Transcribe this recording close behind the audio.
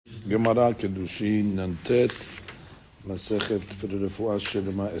Gemara Kiddushin Nantet Masechet for the Refuah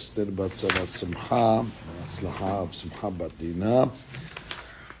Shelema Esther Bat Sarah Simcha Matzlaha of Simcha Bat Dina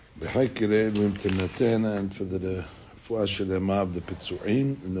B'Haikirei Elohim Tinaten, and for the Refuah Shelema of the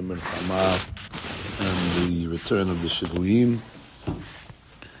Pitzuim in the Milchama and the return of the Shiluim,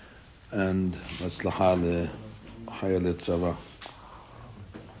 and Matzlaha Le Hayale Tzava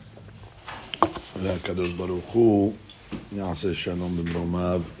Kadosh Baruch Hu Yaseh Shalom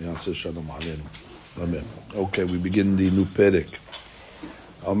B'Mromav Yaseh Shalom Aleinu. Amen. Okay, we begin the new perek.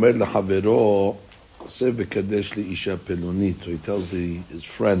 Omer lahavero se v'kadesh li isha pelonit. So he tells his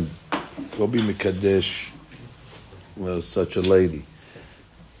friend, go be mekadesh such a lady.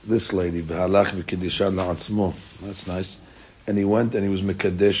 This lady, v'halach v'kedisha la'atzmo. That's nice. And he went and he was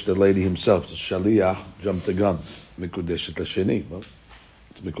mekadesh the lady himself. The shaliyah jumped the gun. Mekudeshet l'sheni. Well,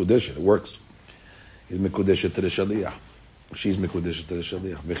 it's mekudeshet. It works. He's mekudeshet to the shaliyah. She's mekudeshet to the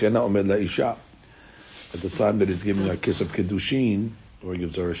shaliyah. V'chena omer la'isha. At the time that he's giving her a kiss of Kiddushin, or he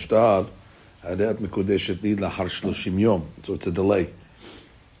gives her a shtar, Hadat Mikudeshet Li Lahar Shloshim Yom. So it's a delay.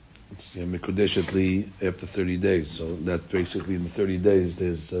 It's Mikudeshet Li after 30 days. So that basically in the 30 days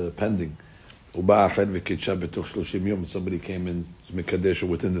there's pending. Uba Ahed V'Kitsha B'Toch Shloshim Yom. Somebody came in, Mikudeshet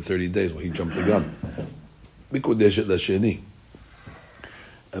within the 30 days. Well, he jumped the gun. Mikudeshet Lasheni.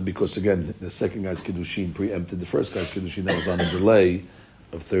 Because again, the second guy's Kiddushin preempted the first guy's Kiddushin that was on a delay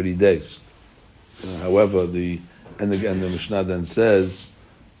of 30 days. However, the Mishnah then says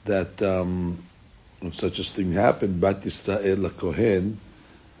that if such a thing happened, Bat Yisrael Kohen,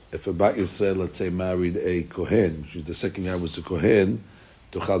 if a Bat Yisrael, let's say, married a Kohen, which is the second guy was a Kohen,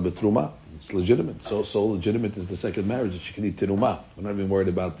 Tuchal Betruma, it's legitimate. So legitimate is the second marriage that she can eat Terumah. We're not even worried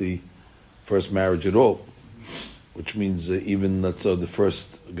about the first marriage at all, which means even, let's say, the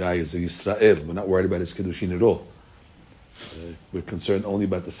first guy is a Yisrael. We're not worried about his Kiddushin at all. We're concerned only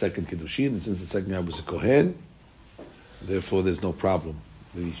about the second Kiddushin, and since the second guy was a Kohen, therefore there's no problem.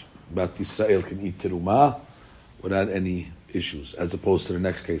 The Bat Yisrael can eat Terumah without any issues, as opposed to the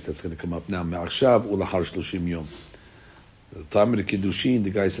next case that's going to come up now. Me'akshav ulahar shloshim yom. The time of the Kiddushin,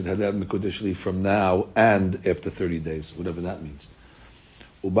 the guy said, Hadat Mekudeshli from now and after 30 days, whatever that means.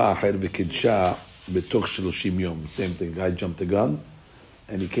 Uba acher v'kidsha b'toch shloshim yom. The same thing, the guy jumped the gun,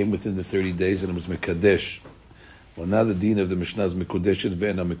 and he came within the 30 days, and it was Mekadesh. Well, now the deen of the Mishnah is Mekudeshet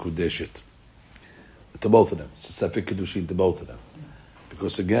ve'ena Mekudeshet. To both of them. It's a Safek Kiddushin to both of them.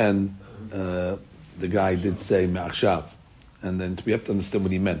 Because again, the guy did say Me'akshav. And then we have to understand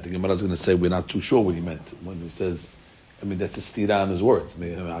what he meant. The Gemara is going to say we're not too sure what he meant. When he says, I mean, that's a stira on his words.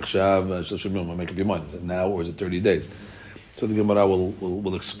 Me'akshav, make up your mind. Is it now or is it 30 days? So the Gemara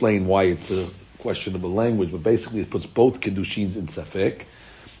will explain why it's a questionable language. But basically it puts both Kiddushins in Safek.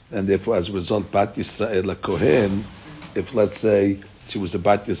 And therefore, as a result, Bat Yisrael a Kohen, if let's say she was a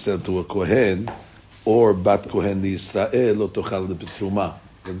Bat Yisrael to a Kohen, or Bat Kohen the Yisrael, lo tochal de Petruma.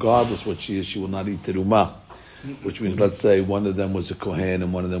 Regardless what she is, she will not eat Terumah. Which means, let's say, one of them was a Kohen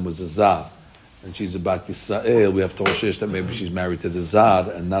and one of them was a Zar. And she's a Bat Yisrael, we have to Hoshesh that maybe she's married to the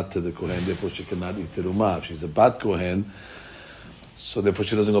Zar and not to the Kohen, therefore she cannot eat Terumah. If she's a Bat Kohen, so therefore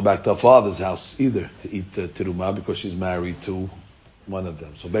she doesn't go back to her father's house either to eat Terumah because she's married to one of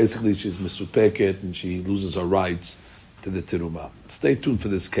them. So basically she's misupeket and she loses her rights to the Terumah. Stay tuned for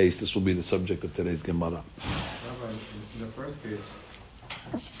this case. This will be the subject of today's Gemara. Rabbi, in the first case,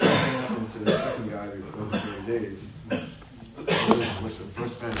 something happens to the second guy before the 30 days. With the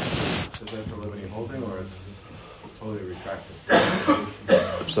first man, is that a limiting holding or is it totally retracted?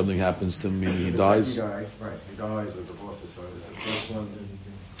 If something happens to me, he dies. Guy, right, he dies or divorces. So is the first one.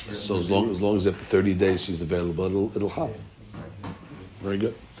 So as long as after 30 days she's available, it'll happen. Very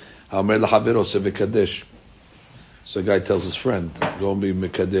good. So a guy tells his friend, go and be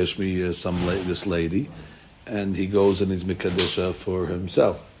Mekadesh me this lady, and he goes and he's Mekadesha for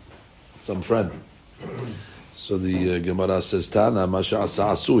himself, some friend. So the Gemara says, Tana, Masha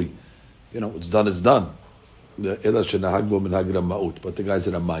Asui. It's done, it's done. But the guy's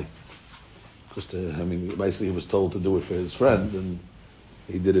in a mai. Because, basically he was told to do it for his friend, and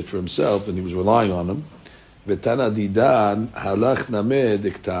he did it for himself, and he was relying on him. V'tana didan halach nameh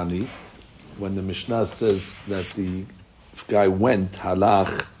diktani. When the Mishnah says that the guy went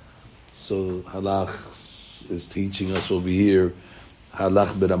halach, so halach is teaching us over here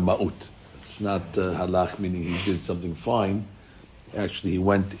halach b'rama'ut. It's not halach meaning he did something fine. Actually, he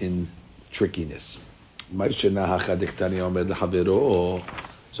went in trickiness. Ma'ishena hacha diktani omed l'havero.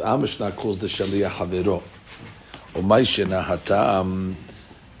 So our Mishnah calls the shaliyah havero. Or ma'ishena hatam.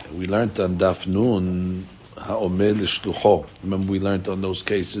 We learned on Daf Nun. Remember we learned on those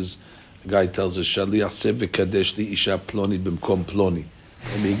cases, the guy tells us, Shaliach se v'kadesh li isha ploni b'mkom ploni.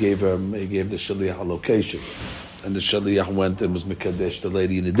 and he gave the shaliach a location, and the shaliach went and was mekadesh the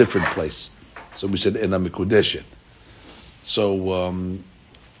lady in a different place. So we said ena mekudeshet. So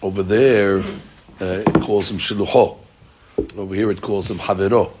over there it calls him shilucho. Over here it calls him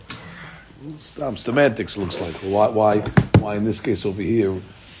havero. Semantics looks like. Why in this case over here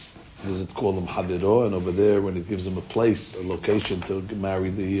does it call him havero, and over there when it gives him a place, a location to marry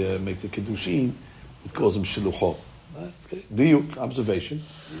make the kiddushin, it calls him shilucho. Okay. Diuk, observation.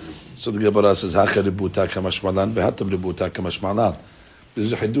 So the Gemara says hacha ributa kamashmalan v'hatam ributa kamashmalan.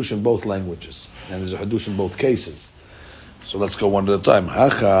 There's a Hiddush in both languages, and there's a Hiddush in both cases. So let's go one at a time.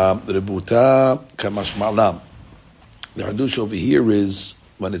 Hacha rebuta kamashmalam. The Hiddush over here is,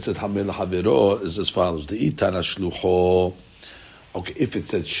 when it said hamil haviro, is as follows. The itana shlucho. Okay, if it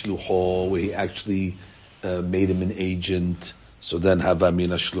said shlucho, where he actually made him an agent, so then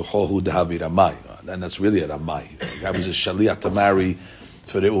havamina shlucho hu dehavi ramai. Then that's really a ramai. That was a shaliach to marry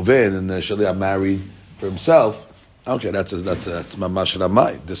for Reuven, and the shaliach married for himself. Okay, that's mamash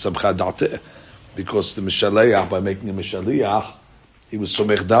ramai. The samcha dateh, because the mishaleach, by making him a shaliach, he was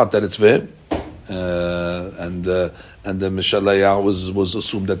somech dat that it's for him, and the mishaleach was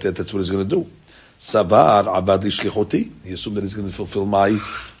assumed that that's what he's going to do. Savar abad shlichoti. He assumed that he's going to fulfill my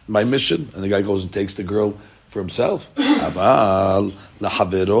mission, and the guy goes and takes the girl for himself. Abal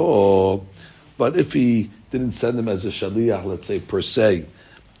lahavero. But if he didn't send him as a shaliach, let's say per se,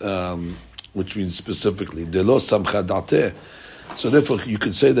 which means specifically, de lo samcha dateh. So therefore, you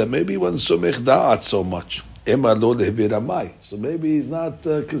could say that maybe he wasn't somech da'at so much. Ema lo lehevi ramai. So maybe he's not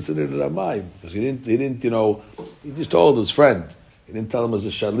considered a ramai because he didn't, he just told his friend. He didn't tell him as a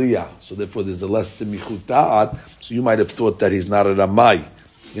shaliach. So therefore, there's a less simichut da'at. So you might have thought that he's not a ramai,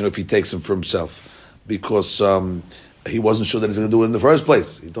 if he takes him for himself, because he wasn't sure that he's going to do it in the first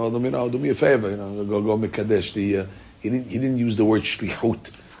place. He told him, do me a favor, go mekadesh. He didn't use the word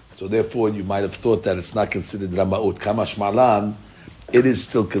shlichut. So therefore, you might have thought that it's not considered Ramaut. Kamash Malan, it is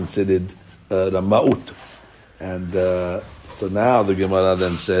still considered Ramaut. And so now the Gemara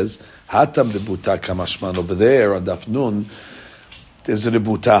then says, Hatam Rebuta Kamashman over there on Daf Nun, there's a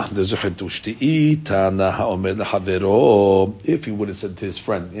Rebuta, there's a Hiddush. Tana ha'omed lahavero. If he would have said to his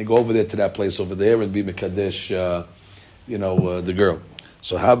friend, go over there to that place over there and be Mekadesh, the girl.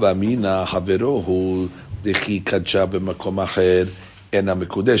 So Hava Mina Havero hu dechi kadsha b'makom acher.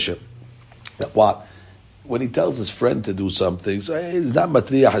 That what? When he tells his friend to do something, so he's not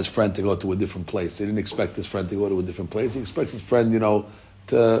matriach his friend to go to a different place. He didn't expect his friend to go to a different place. He expects his friend,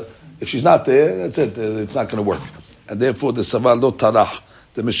 to, if she's not there, that's it. It's not going to work. And therefore, the saval lo tarach,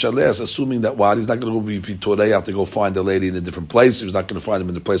 the mishaleh is assuming that what? He's not going to be torei have to go find the lady in a different place. He's not going to find him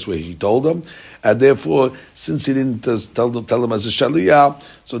in the place where he told him. And therefore, since he didn't tell him as a shaliyah,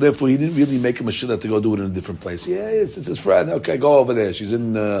 so therefore he didn't really make him a shaliach to go do it in a different place. Yeah, it's his friend. Okay, go over there. She's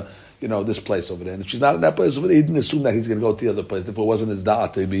in, this place over there. And if she's not in that place over there, he didn't assume that he's going to go to the other place. Therefore, it wasn't his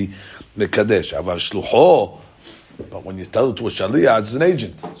da'at to be mekadesh. Avar shlucho. But when you tell it to a shaliyah, it's an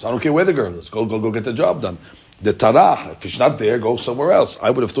agent. So I don't care where the girl is. Go get the job done. The tarah, if she's not there, go somewhere else.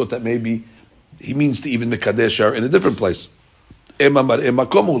 I would have thought that maybe he means to even mekadesh her in a different place.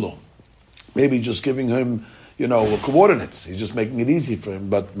 Maybe just giving him, coordinates. He's just making it easy for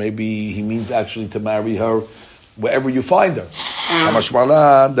him. But maybe he means actually to marry her wherever you find her.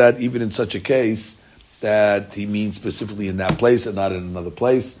 That even in such a case, that he means specifically in that place and not in another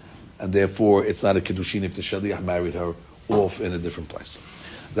place, and therefore it's not a kiddushin if the shaliach married her off in a different place.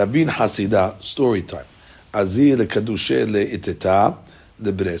 Rabin Hasidah, story time. Azir lekadushe leiteta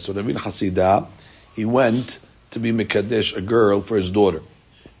lebre. So Rabin Hasidah, he went to be mekadesh a girl for his daughter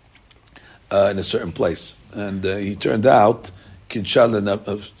in a certain place, and he turned out kinshal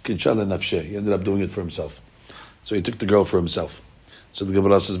nafshe. He ended up doing it for himself. So he took the girl for himself. So the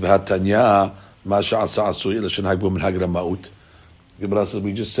Gemara says, "V'hatanya ma sha'asa asui l'shenhag b'minhag rama'ut." The Gemara says,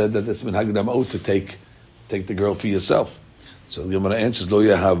 "We just said that it's minhag rama'ut to take the girl for yourself." So the Gemara answers, "Lo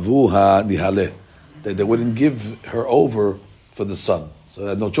yahavuha nihaleh." They wouldn't give her over for the son, so they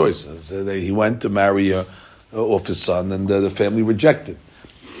had no choice. So he went to marry her off his son, and the family rejected.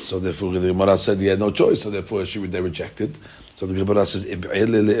 So therefore, the Gemara said he had no choice. So therefore, they rejected. So the Gemara says,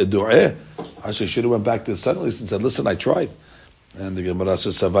 I should have went back to his son at least and said, "Listen, I tried." And the Gemara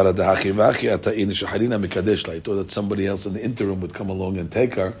says, "Savara dahachi vachi ata'in shaharina mikadesh la." He thought that somebody else in the interim would come along and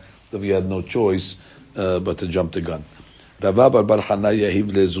take her. So he had no choice but to jump the gun. Rava bar Hana yahiv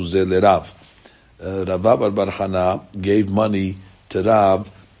lezuzeh lerav. Rava bar Hana gave money to Rav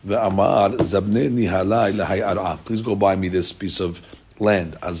ve'amar zabne nihalai lahai ar'a. Please go buy me this piece of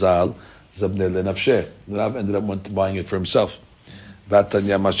land. Azal zabne lenafsheh. Rav ended up buying it for himself.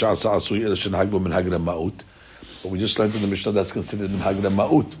 V'atanya masha'asa asui el shenhag bo minhag rama'ut. But we just learned in the Mishnah that's considered Minhag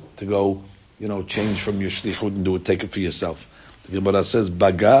Ma'ut, to go, change from your shlichut and take it for yourself. The Gemara says,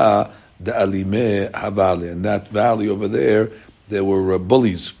 Baga de alime havale. In that valley over there were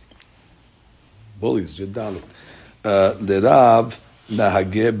bullies. Bullies, Yadalit. Lerav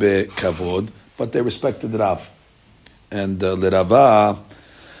nahage be kavod, but they respected Rav. And Lerava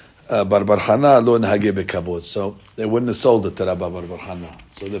Bar Hana lo nahage be kavod. So they wouldn't have sold it to Rabba Bar Hana.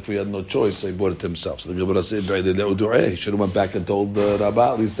 So if he had no choice, they bought it himself. So the Gemara said, he should have went back and told Rabba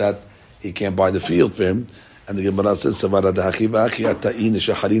at least that he can't buy the field for him. And the Gemara says, I thought that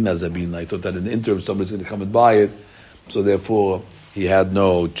in the interim somebody's going to come and buy it. So therefore, he had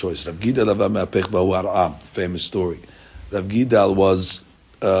no choice. Rav Gidal, famous story. Rav Gidal was,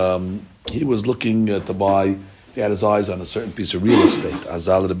 he was looking to buy, he had his eyes on a certain piece of real estate.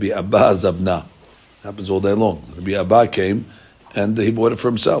 Azal Rabbi Abba Zabna. Happens all day long. Rabbi Abba came and he bought it for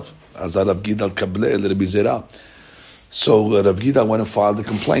himself. Azal Rav Gidal Kable Rabbi Zera. So Rav Gidal went and filed a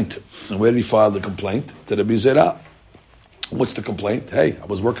complaint. And where did he file the complaint? To Rabbi Zera. What's the complaint? Hey, I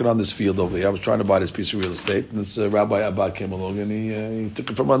was working on this field over here. I was trying to buy this piece of real estate. And this Rabbi Abba came along and he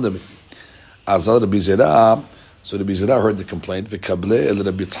took it from under me. Azal Rabbi Zera. So Rabbi Zera heard the complaint. V'kable el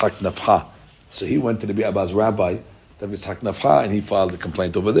Rabbi Tzhak Nafha. So he went to Rabbi Abba's rabbi, Rabbi Tzhak Nafha, and he filed the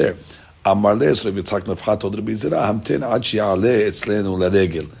complaint over there. Amar le, so Rabbi Tzhak Nafha told Rabbi Zera, Hamten ad shi'aleh etzlenu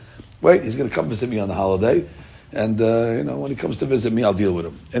laregel. Wait, he's going to come visit me on the holiday. And, when he comes to visit me, I'll deal with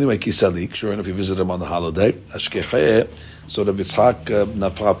him. Anyway, Kisalik, sure enough, he visited him on the holiday. Ashkecheh, so Rabbi Tzhak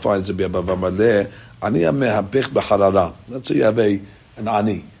Nafha finds Rabbi Abba Vamaleh, Ani ameh b'harara. Let's say you have an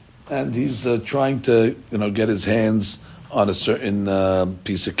ani. And he's trying to, get his hands on a certain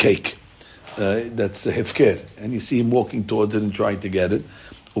piece of cake. That's a hefker. And you see him walking towards it and trying to get it.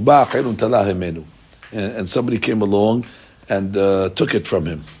 And somebody came along and took it from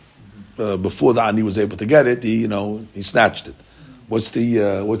him. Before the ani was able to get it, he snatched it. What's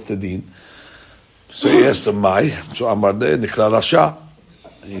the deen? So he asked him, so Amar de Nikra Rasha.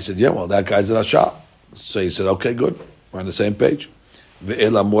 And he said, yeah, well, that guy's a Rasha. So he said, okay, good. We're on the same page.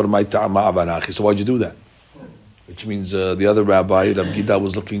 So why'd you do that? Which means the other rabbi, Rav Gida,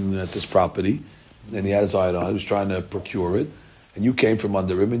 was looking at this property, and he had his eye on it. He was trying to procure it, and you came from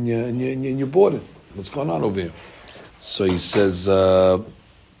under him, and you bought it. What's going on over here? So he says, the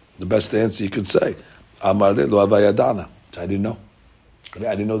best answer you could say, Amar le lo avayadana. I didn't know. I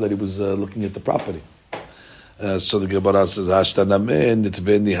didn't know that he was looking at the property. So the Gemara says, Hashtanameh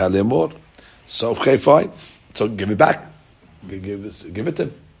nitveni halemor. So, okay, fine. So give it back. Give it to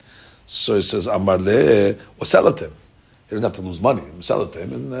him. So he says, Amar le, or sell it to him. He doesn't have to lose money. Sell it to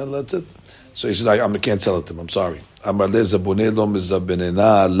him, and that's it. So he says, I can't sell it to him. I'm sorry. Amar le zabuneh lo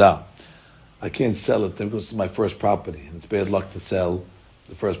mizabinena la. I can't sell it to him because it's my first property, and it's bad luck to sell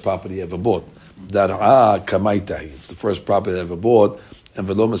the first property he ever bought. Dar'a kamaitahi. It's the first property I ever bought, and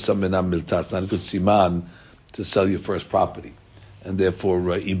velo misamena miltat. It's not a good siman to sell your first property, and therefore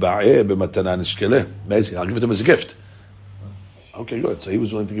iba'eh b'matana nishkeleh. Amazing. I'll give it to him as a gift. Okay, good. So he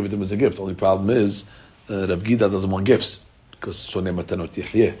was willing to give it to him as a gift. Only problem is Rav Gida doesn't want gifts because soneh matanot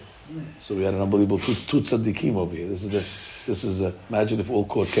yihyeh. So we had an unbelievable two tzaddikim over here. This is imagine if all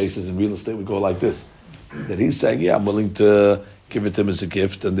court cases in real estate would go like this. That he's saying, yeah, I'm willing to give it to him as a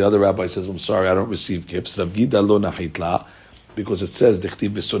gift, and the other rabbi says, I'm sorry, I don't receive gifts. Rav Gida lo nahitla, because it says dechtiv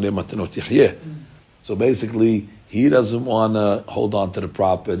v'soneh matanot yihyeh. So basically, he doesn't want to hold on to the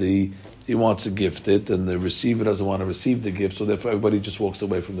property. He wants to gift it, and the receiver doesn't want to receive the gift, so therefore everybody just walks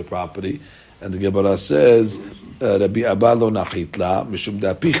away from the property. And the Gemara says, Rabbi Abba lo nachitla mishum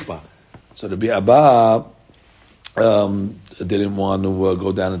da pichba. So Rabbi Abba didn't want to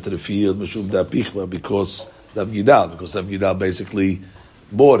go down into the field mishum da pichba because Rav Gidal basically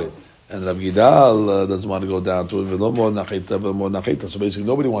bought it. And Rav Gidal doesn't want to go down to it. So basically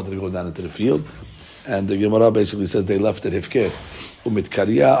nobody wanted to go down into the field. And the Gemara basically says they left it hefker.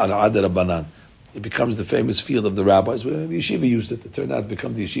 It becomes the famous field of the rabbis. Well, the yeshiva used it. It turned out to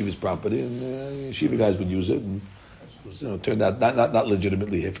become the yeshiva's property, and yeshiva guys would use it. And it turned out not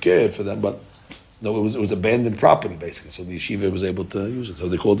legitimately hefker for them, but no, it was abandoned property basically. So the yeshiva was able to use it. So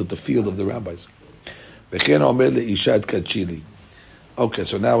they called it the field of the rabbis. Okay,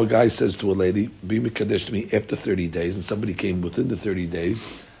 so now a guy says to a lady, "Be mikadesh to me after 30 days," and somebody came within the 30 days.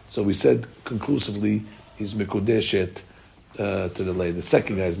 So we said conclusively he's mikudeshet to the lady. The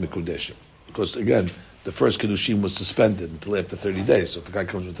second guy is mikudeshet. Because again, the first Kiddushin was suspended until after 30 days. So if a guy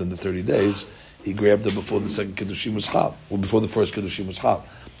comes within the 30 days, he grabbed her before the second Kiddushin was chal, or before the first Kiddushin was chal.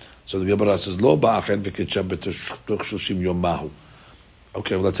 So the Gemara says, Lo ba'achen v'ketsham b'tuch shushim yomahu.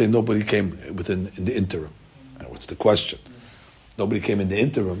 Okay, well, let's say nobody came in the interim. What's the question? Nobody came in the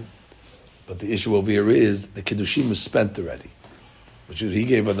interim, But the issue over here is the Kiddushin was spent already. Which is, he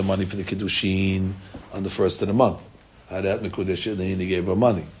gave her the money for the Kiddushin on the first of the month. Hadat Mekudeshet, then he gave her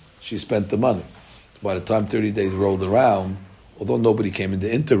money. She spent the money. By the time 30 days rolled around, although nobody came in the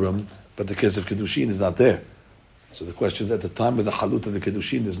interim, but the case of Kiddushin is not there. So the question is, at the time of the halut of the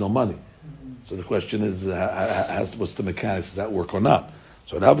Kiddushin, there's no money. So the question is, what's the mechanics? Does that work or not?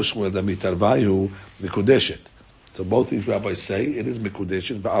 So Rav Shmuel Damitarvayu Mikudeshet. So both these rabbis say it is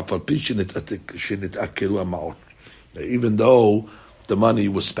Mikudeshet, even though the money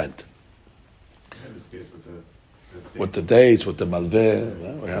was spent. In this case, With the dates, with the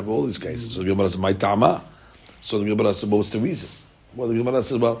malveh, we have all these cases. So the Gemara says, "My tama." So the Gemara says, "What's the reason?" Well, the Gemara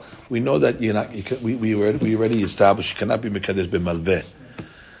says, "Well, we know that you're not. We already established you cannot be mekadesh b'malveh."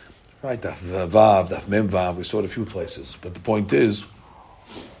 Right, daf vav, daf mem vav. We saw it a few places, but the point is,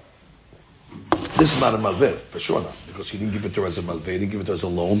 this is not a malveh for sure not, because he didn't give it to her as a malveh. He didn't give it to her as a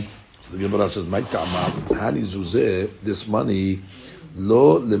loan. So the Gemara says, "My tama, hani zuzeh." This money,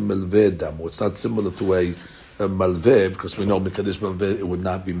 lo lemalveh damu. It's not similar to a malveh, because we know mekadesh malveh, it would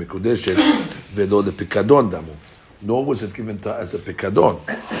not be mekudeshet, velo le pikadon damu. Nor was it given to her as a pikadon.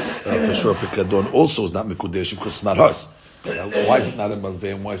 For sure, pikadon also is not mekudeshet because it's not hers. Why is it not a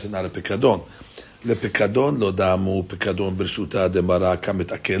malveh and why is it not a pikadon? Le pikadon lo damu pikadon b'rshuta demara kamet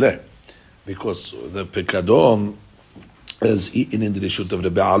akele, because the pikadon is eaten in the reshut of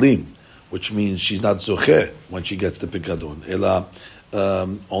the ba'alim, which means she's not zocheh when she gets the pikadon. Ela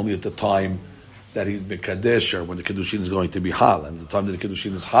only at the time that he mekadesh her, when the Kiddushin is going to be hal, and the time that the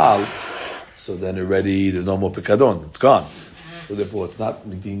Kiddushin is hal, so then already there's no more pikadon, it's gone. So therefore it's not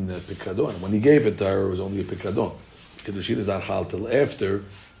midin pikadon. When he gave it to her, it was only a pikadon. Kiddushin is not hal till after,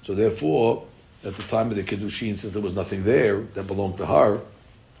 so therefore at the time of the Kiddushin, since there was nothing there that belonged to her,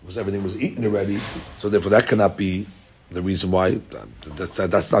 because everything was eaten already, so therefore that cannot be the reason why. That's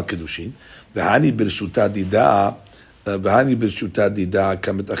not Kiddushin. V'hani b'rshuta dida,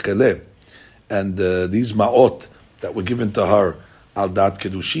 kamet acheleh. And these ma'ot that were given to her, al dat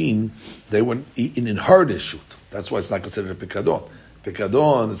Kiddushin, they weren't eaten in her reshut. That's why it's not considered a pikadon.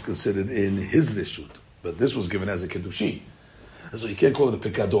 Pikadon is considered in his reshut, but this was given as a Kiddushin. And so you can't call it a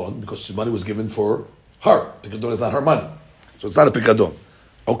pikadon because the money was given for her. Pikadon is not her money. So it's not a pikadon.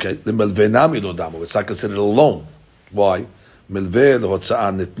 Okay, the melveh nami lo damu. It's not considered a loan. Why? Melveh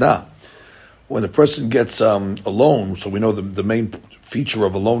l'hotza'ah nitna. When a person gets a loan, so we know the main feature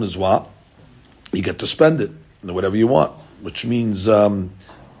of a loan is what? You get to spend it, whatever you want, which means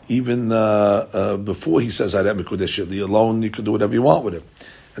even before he says the loan, you can do whatever you want with it.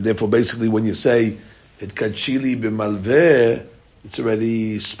 And therefore, basically, when you say it kadshili b'malveh, it's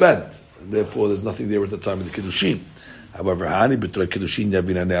already spent, and therefore there's nothing there at the time of the Kiddushin. However, hani b'torah Kiddushin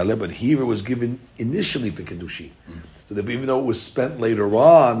yavina ne'aleh, but here it was given initially for Kiddushin. So that even though it was spent later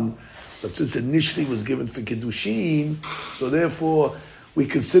on, but since initially it was given for Kiddushin, so therefore we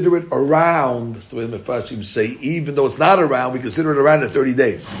consider it around, that's the way the Mefarshim say, even though it's not around, we consider it around in 30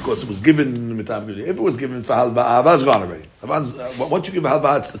 days, because it was given, if it was given for halva, it's gone already. Once you give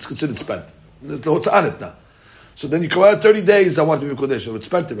halva, it's considered spent. It's on it now. So then you come out 30 days, I want to be Kodesh, so it's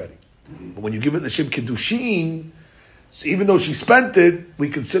spent already. But when you give it L'Shem Kiddushin, so even though she spent it, we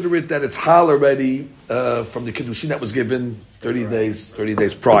consider it that it's hal already from the Kiddushin that was given 30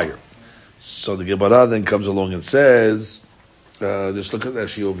 days prior. So the Gemara then comes along and says, just look at that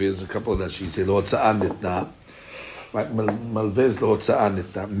Shiur, there's a couple of that she said, L'hotza'ah nitna, right, malvez l'hotza'ah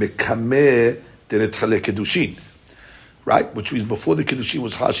nitna, mekameh denetchale Kiddushin, right, which means before the Kiddushin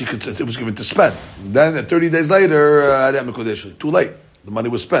was hal, it was given to spend. And then 30 days later, too late, the money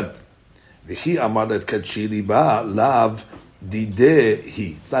was spent. He amadat kadshili ba lav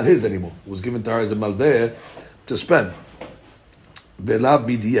didehi. It's not his anymore. It was given to her as a malveh to spend. Velav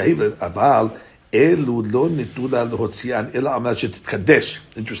bidiyahi aval elu lo nitula lehotzian ela amal shetitkadesh.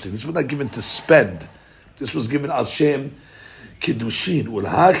 Interesting. This was not given to spend. This was given al shem kiddushin.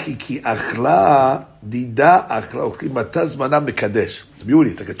 Ulhachi ki achla dida achla uchlimata zmana mekadesh. It's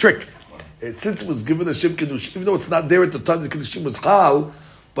beauty. It's like a trick. Since it was given a shem kiddushin, even though it's not there at the time the kiddushin was hal,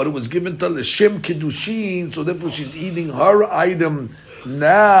 but it was given to L'Shem Kiddushin, so therefore she's eating her item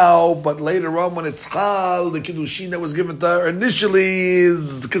now, but later on when it's Hal, the Kiddushin that was given to her initially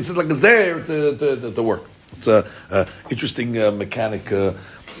is considered like it's there to work. It's an interesting mechanic of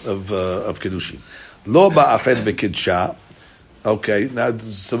Kiddushin. Lo ba'ached v'kidsha. Okay, now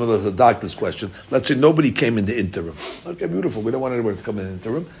similar to the doctor's question. Let's say nobody came in the interim. Okay, beautiful. We don't want anyone to come in the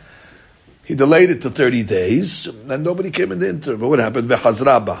interim. He delayed it to 30 days, and nobody came in the interim. But what happened?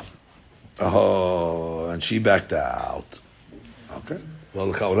 V'chazraba. Oh, and she backed out. Okay. Well,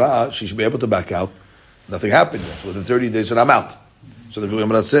 l'chaura, she should be able to back out. Nothing happened yet. Within 30 days, and I'm out. So the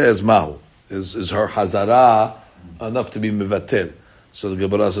Gemara says, Mahu. Is her hazara enough to be mevatel? So the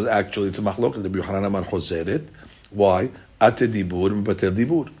Gemara says actually it's a machlok. The Yochanan Amar Choseret. Why? Ate dibur mevatel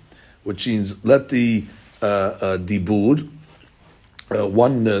dibur, which means let the dibur,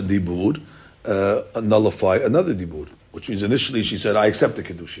 one dibur, nullify another dibur. Which means initially she said I accept the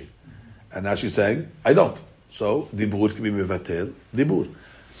Kiddushin, and now she's saying I don't. So dibur can be mevatel dibur,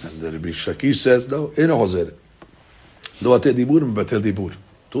 and the Rabbi Shakish says no. Eno Choseret. Lo ate dibur mevatel dibur.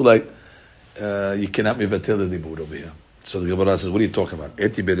 Too late. You cannot mevatel the dibur over here. So the Gemara says, what are you talking about?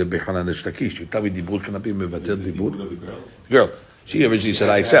 Eti be Rabbi Hanan Shtakish. You tell me dibur cannot be mevatel dibur. The girl. She originally said,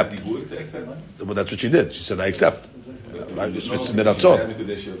 I accept. Well, that's what she did. She said, I accept. She's meratzon.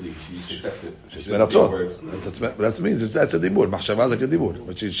 She's meratzon. That means that's a dibur. Machshava is like a dibur.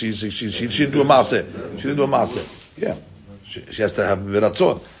 But she didn't do a maaseh. She didn't do a maaseh. Yeah. She has to have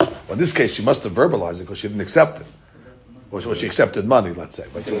meratzon. Well, in this case, she must have verbalized it because she didn't accept it. Or she accepted money, let's say.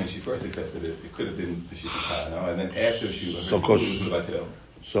 But when she first accepted it, it could have been the shikha, and then after she was so again,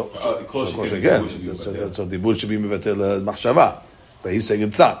 so dibur should be mevatel machshava, but he's saying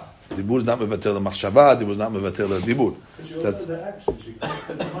it's not. Dibur is not mevatel machshava. Dibur is not mevatel dibur. She also the action. She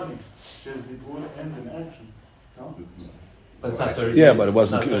accepted the money. She has dibur and an action. No? That's not 30 yeah, days. but it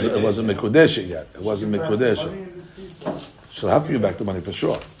wasn't mekudesh yet. It wasn't mekudesh. She'll have to give back the money for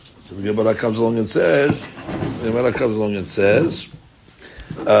sure. So the Gemara comes along and says,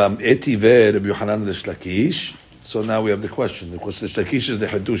 Etive Rabbi Yochanan l'Shlakish. So now we have the question. Because the Shlakish is the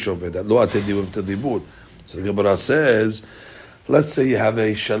Hadush over that. Lo ate dibur dibur. So the Gemara says, let's say you have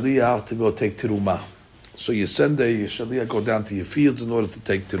a Shaliach to go take Tirumah. So you send a Shaliach go down to your fields in order to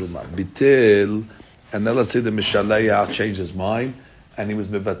take Tirumah. Bitel, and then let's say the Mishalayach changed his mind, and he was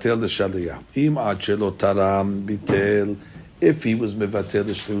mevatel the Shaliach. Im achelo taram bitel. If he was mevatel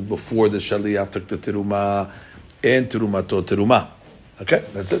the Shaliach before the Shaliach took the Tirumah, and Tirumato Tirumah. Okay,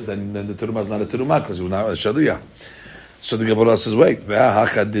 that's it. Then the Tirumah is not a Tirumah because he was not a Shaliach. So the Gemara says, wait,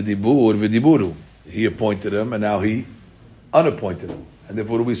 he appointed him, and now he unappointed him. And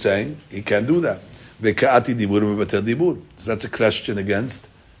therefore, what are we saying? He can't do that. So that's a question against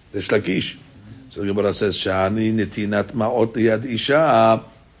the Shlakish. So the Gemara says, Shani netinat ma'ot yad isha.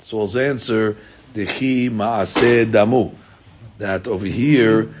 So his answer, dechi ma'aseh damu. That over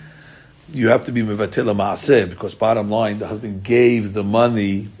here, you have to be mevatel ma'aseh, because bottom line, the husband gave the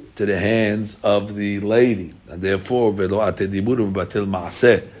money to the hands of the lady. And therefore, velo ate dibur mevatel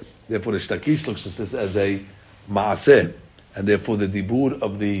ma'aseh. Therefore, the Shlakish looks at this as a ma'aseh. And therefore, the dibur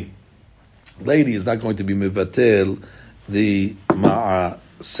of the lady is not going to be mevatel the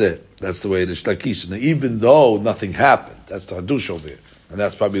ma'aseh. That's the way the Shlakish. And even though nothing happened, that's the Hadush over here. And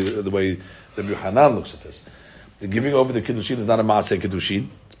that's probably the way the Yochanan looks at this. The giving over the Kiddushin is not a ma'aseh Kiddushin.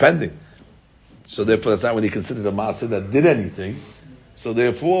 It's pending. So therefore, that's not when he considered a ma'aseh that did anything. So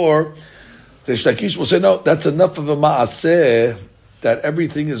therefore, the Shlakish will say, no, that's enough of a ma'aseh that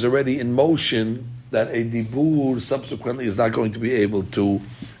everything is already in motion, that a dibur subsequently is not going to be able to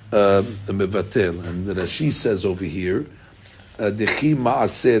mevatel. And the Rashi says over here, dechi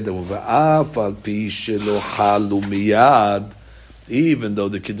ma'aseh va'af al pi shelo halu miyad, even though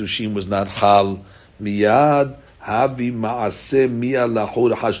the Kiddushin was not hal miyad, havi ma'aseh miyad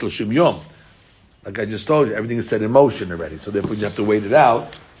lahor hashloshim yom. Like I just told you, everything is set in motion already. So therefore you have to wait it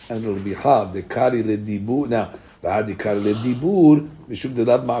out, and it'll be hal. Dekari le dibur. Now, the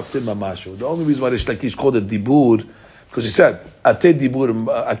only reason why the Shlakish called it dibur, because he said ate dibur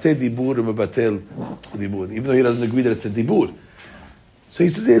mevatel dibur, even though he doesn't agree that it's a dibur. So he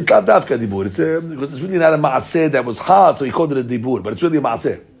says it's not dafka dibur. It's really not a maaseh that was hal, so he called it a dibur, but it's really a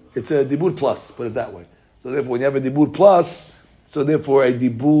maaseh. It's a dibur plus, put it that way. So therefore, when you have a dibur plus, so therefore a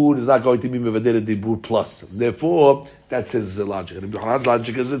dibur is not going to be mevatel a dibur plus. Therefore, that's his logic. And Yohanan's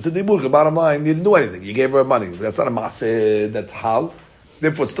logic is it's a dibur. Bottom line, you didn't do anything. You gave her money. That's not a maaseh that's hal.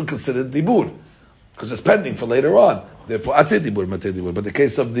 Therefore, it's still considered dibur because it's pending for later on. Therefore, ate dibur, mate dibur. But the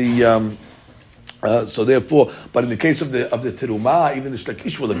case of the so therefore, but in the case of the terumah, even the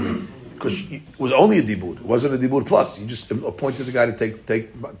Shlakish will agree because it was only a dibur. It wasn't a dibur plus. You just appointed the guy to take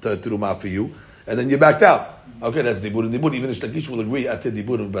terumah for you, and then you backed out. Okay, that's dibur and dibur. Even the Shlakish will agree ate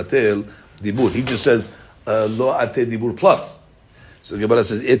dibur and batel dibur. He just says lo ate dibur plus. So the Gemara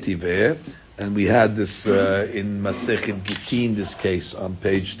says etive, and we had this in Masechet Gittin, this case on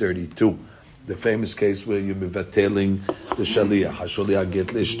page 32, the famous case where you're mevateling the shaliach, hashaliach get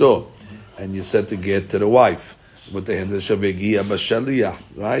lishto, and you sent the get to the wife, but the hand of shavegia b'shaliach,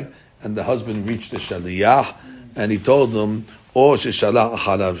 right? And the husband reached the shaliach, and he told them, or sheshalach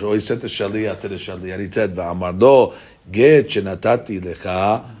acharav, or he sent the shaliach to the shaliach, and he said, v'amardo get shenatati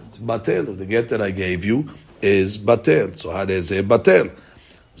lecha batel. The get that I gave you is batel. So how does it batel?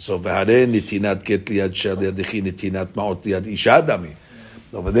 So v'harei nitinat get liyad shel yadichi nitinat ma'ot liyad isha dami.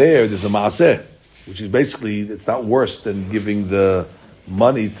 Over there's a maaseh, which is basically, it's not worse than giving the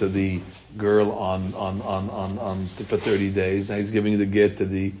money to the girl for 30 days. Now he's giving the get to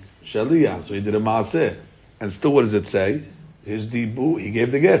the shaliyah. So he did a maaseh. And still, what does it say? His dibu, he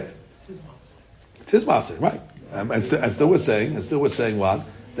gave the get. It's his maaseh, right? And still we're saying what?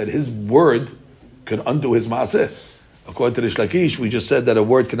 That his word could undo his maaseh. According to the Shlakish, we just said that a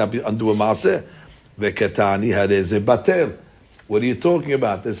word cannot be undo a maaseh. Vekatani hareze batel. What are you talking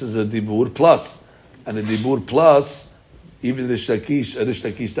about? This is a dibur plus. And a dibur plus, even the Shlakish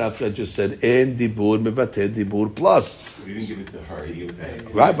Tafka just said, en dibur mevatel dibur plus. He didn't give it to her, he gave it to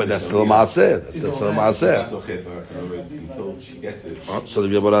him. Right, but that's still a maaseh. That's still a maaseh. That's okay for her, in other words, until she gets it. So the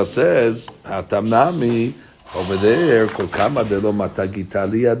Gemara says, hatam nami, over there, kol kama delo matagita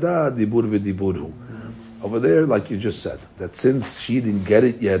liyada dibur v'diburu. Over there, like you just said, that since she didn't get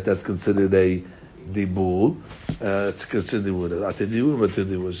it yet, that's considered a dibur. It's considered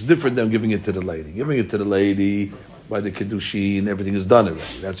dibur. It's different than giving it to the lady. Giving it to the lady by the Kiddushin, everything is done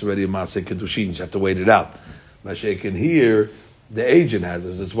already. That's already a Maaseh Kiddushin. You have to wait it out. Mashiach here, the agent has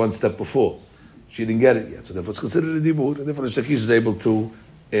it. It's one step before. She didn't get it yet. So therefore it's considered a dibur. And therefore the Shakish is able to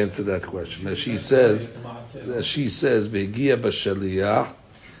answer that question. As she says, Ve'gia b'shaliyah,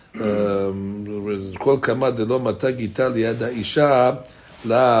 kol kama delo mata gita liyad ha'isha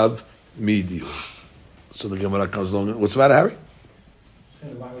lav midiu. So the Gemara comes along. What's the matter, Harry?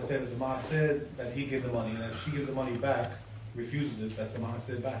 The Bible said it's a maaseh that he gave the money, and if she gives the money back, refuses it, that's a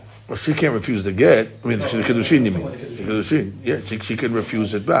maaseh back. Well, she can't refuse the get. I mean, the Kiddushin, you mean? The Kiddushin. Yeah, she can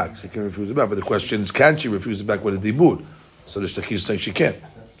refuse it back. She can refuse it back. But the question is, can she refuse it back with a dibur? So the Shtakish is saying she can't.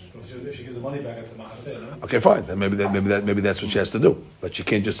 If she gives the money back, it's a maaseh, no? Okay, fine. Then maybe that's what she has to do. But she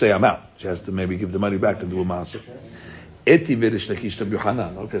can't just say I'm out. She has to maybe give the money back and do a maaseh. Eti v'rish Shtakish Rabbi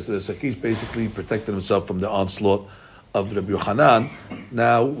Yochanan. Okay, so the Shtakish basically protected himself from the onslaught of Rabbi Yochanan.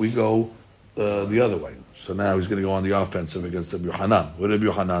 Now we go the other way. So now he's going to go on the offensive against Rabbi Yochanan. What did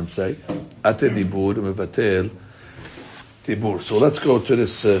Rabbi Yochanan say? Ate dibur mevatel dibur. So let's go to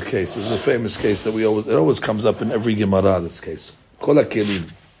this case. This is a famous case that it always comes up in every Gemara. This case. Kol kelim.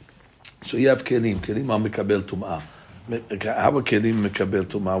 So you have kelim. Kelim are mikabel tum'ah. How are kelim mikabel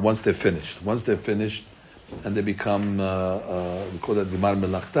tum'ah? Once they're finished, and they become we call it dimar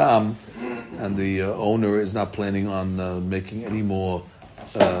melachtam, and the owner is not planning on making any more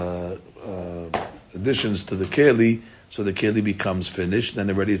additions to the keli, so the keli becomes finished, then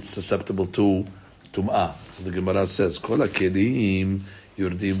already it's susceptible to tum'ah. So the Gemara says, kol kelim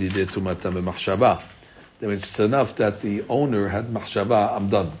yurdim lidei tum'atam b'machshava. That means it's enough that the owner had machshava, I'm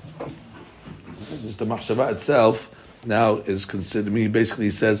done. Just the machshava itself now is considered, he basically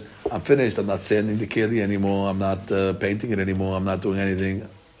says, I'm finished, I'm not sanding the keli anymore, I'm not painting it anymore, I'm not doing anything,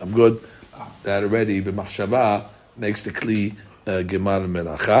 I'm good. That already, b'machshava, makes the kli gemar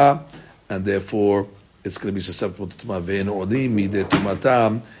melacha, and therefore it's going to be susceptible to tumah. Ve'en olim midei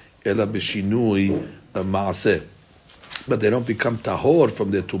tumatam ela b'shinui maaseh. But they don't become tahor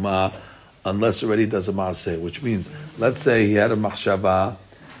from their tumah unless already does a maaseh, which means, let's say he had a machshava,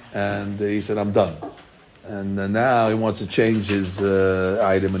 and he said, I'm done. And now he wants to change his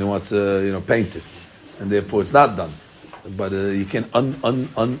item, and he wants to paint it. And therefore it's not done. But you can't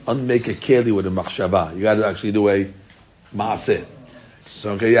unmake a keli with a machshava. You got to actually do a maaseh.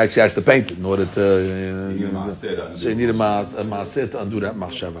 So he actually has to paint it in order to... so you need a maaseh to undo that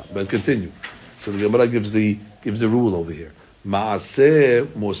machshava. But continue. So the Gemara gives the rule over here. Maaseh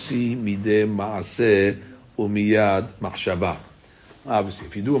mosi mideh maaseh umiyad machshava. Obviously,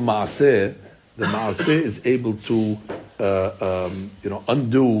 if you do a maaseh, the maaseh is able to,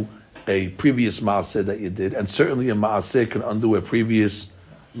 undo a previous maaseh that you did, and certainly a maaseh can undo a previous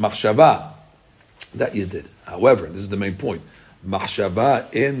machshava that you did. However, this is the main point: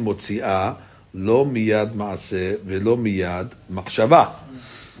 machshava en motzi'ah lo miyad maaseh velo miyad machshava.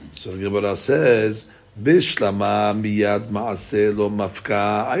 So the Gemara says, "Bishlama miyad maaseh lo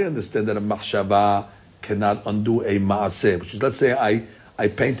mafka." I understand that a machshava cannot undo a maaseh, which is, let's say I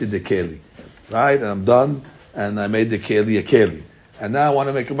painted the keli, right, and I'm done, and I made the keli a keli, and now I want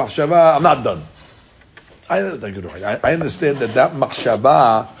to make a machshava, I'm not done. I understand that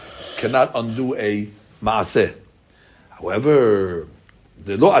machshava cannot undo a maaseh. However,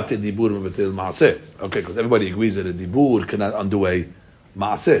 the lo ate dibur mevatel maaseh. Okay, because everybody agrees that a dibur cannot undo a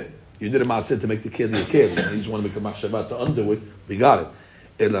maaseh. You did a maaseh to make the keli a keli, and you just want to make a machshava to undo it. We got it.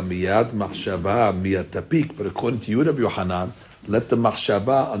 Ela miyad machshava miyad tapik. But according to you, Rabbi Yochanan, let the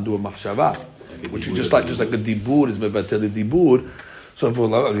machshava undo a machshava, which is just like a dibur is mevatel a dibur. So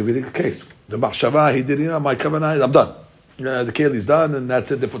I'll give you the case. The machshava he did, my kavanah, I'm done. the keli's done, and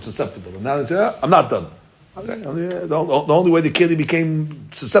that's it. Therefore, it's susceptible. And now they say, I'm not done. Okay, the only way the keli became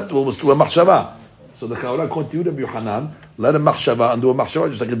susceptible was through a machshava. So the Chaura, according to you, Rabbi Yochanan, let a machshava undo a machshava,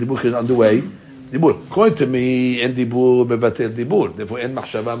 just like a dibur can undo a dibur. According to me, in dibur mevatel dibur. Therefore, in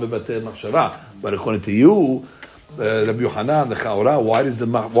machshava mevatel machshava. But according to you, Rabbi Yochanan, the Chaura,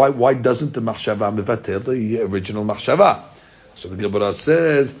 why doesn't the machshava mevatel the original machshava? So the Gemara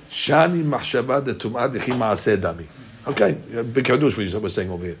says, Shani machshava de tum'ah dechi ma'aseh dami. Okay, big hadush we're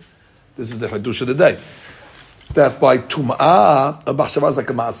saying over here. This is the hadush of the day. That by tum'ah, a machshava is like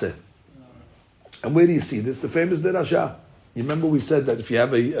a ma'aseh. And where do you see this? The famous derasha. You remember we said that if you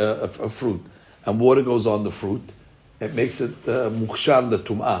have a fruit and water goes on the fruit, it makes it mukshar the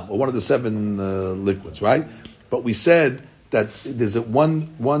tum'ah, or one of the 7 liquids, right? But we said that there's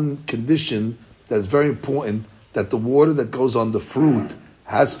one condition that's very important, that the water that goes on the fruit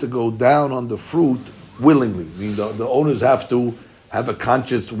has to go down on the fruit willingly. I mean, the owners have to have a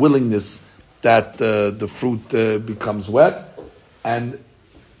conscious willingness that the fruit becomes wet. And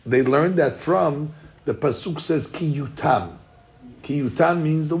they learned that from the pasuk says ki yutam. Ki yutam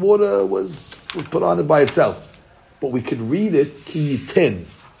means the water was put on it by itself. But we could read it ki yitin.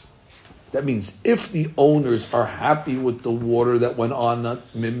 That means if the owners are happy with the water that went on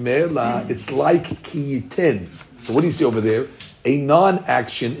mimela, it's like ki yitin. So what do you see over there? A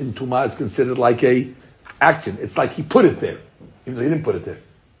non-action in Tumah is considered like a action. It's like he put it there, even though he didn't put it there.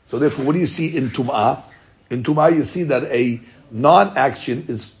 So therefore, what do you see in Tumah? In Tumah, you see that a non-action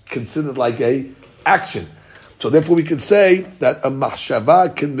is considered like a action. So therefore, we can say that a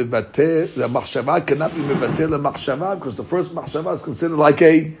machshava can mevatel, the machshava cannot be mevatel a machshava because the first machshava is considered like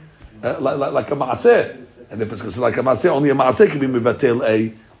a maaseh, and if it's considered like a maaseh, only a maaseh can be mevatel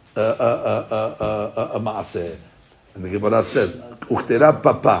a maaseh. And the Gemara says, "Uchtera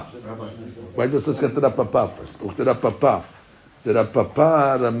papa." Why does let's get to the papa first? Uchtera papa. The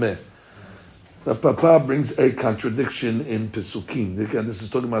papa rameh. The papa brings a contradiction in Pesukim. Again, this is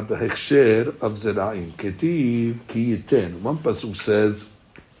talking about the hechsher of zeraim. Ketiv ki yiten. One pasuk says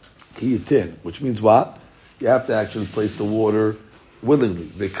ki yiten, which means what? You have to actually place the water willingly.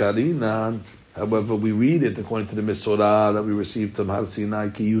 Vekarinan. However, we read it according to the Mesorah that we received from Har Sinai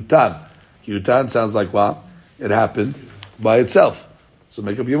ki yutan. Ki yutan sounds like what? It happened by itself. So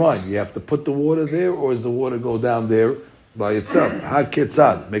make up your mind. You have to put the water there, or does the water go down there by itself?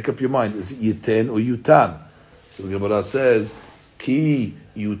 Ha-ketzad. Make up your mind. Is it yiten or yutan? So the Gemara says, ki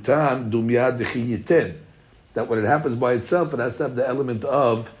yutan dumya dechi yiten. That when it happens by itself, it has to have the element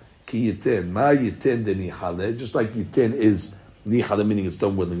of ki yiten. Ma yiten de nihale. Just like yiten is nihale, meaning it's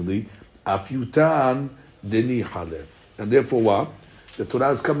done willingly. Af yutan de nihale. And therefore what? The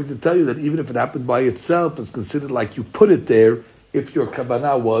Torah is coming to tell you that even if it happened by itself, it's considered like you put it there if your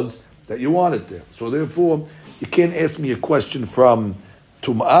kavanah was that you want it there. So therefore, you can't ask me a question from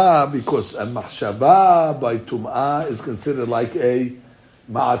Tum'ah because a machshava by Tum'ah is considered like a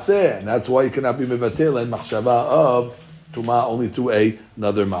ma'aseh, and that's why you cannot be mevatel and machshava of Tum'ah only through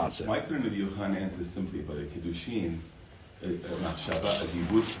another ma'aseh. Why couldn't Rabbi Yochanan answer simply by a Kiddushin, a machshava as he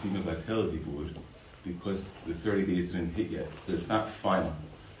would be mevatel dibur, because the 30 days didn't hit yet, so it's not final.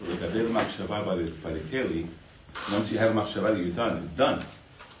 But like a machshava by the keli, once you have a machshava, you're done. It's done.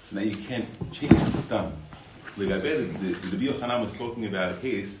 So now you can't change it. It's done. Like the Rabbi Yochanan was talking about a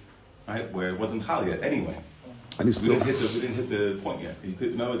case, right, where it wasn't chal yet anyway. And we didn't hit the point yet. He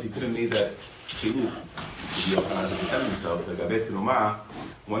could, in other words, he could have made that chiluk. Rabbi Yochanan to defend himself. Like Abed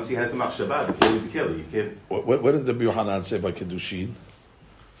once he has the machshava, the keli is the keli. You can't. What did Rabbi Yochanan say by Kiddushin?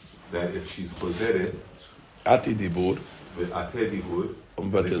 That if she's chozeret, ati dibur, with ate dibur,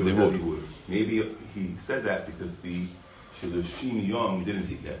 dibur. Maybe he said that because the Shilushim Yom didn't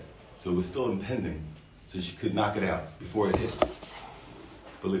hit yet, so it was still impending, so she could knock it out before it hits.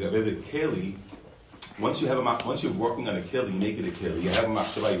 But like the keli, once you're working on a keli, you make it a keli. You have a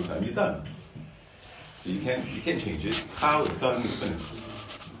machshava, you're done. So you can't change it. How it's done, it's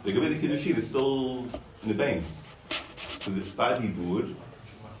finished. The Kiddushin is still in the veins. So this body dibur.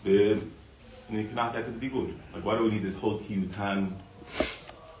 And you cannot get to the good. Like, why do we need this whole kiyutan?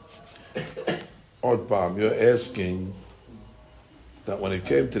 Ordbam, you're asking that when it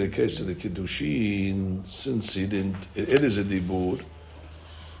came to the case of the Kiddushin, since he didn't, it is a dibur,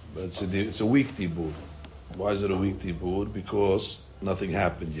 but it's a weak dibur. Why is it a weak dibur? Because nothing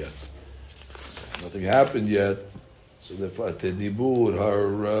happened yet. Nothing happened yet, so therefore at the dibur,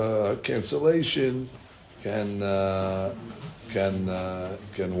 her cancellation can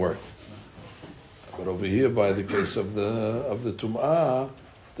work. But over here, by the case of the Tum'ah,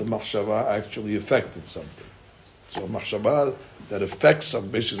 the machshava actually affected something. So a machshava that affects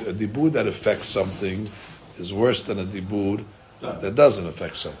something, basically a dibur that affects something, is worse than a dibur that doesn't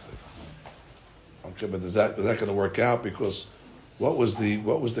affect something. Okay, but is that going to work out? Because what was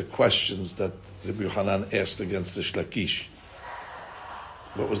the questions that Rabbi Yochanan asked against the Shlakish?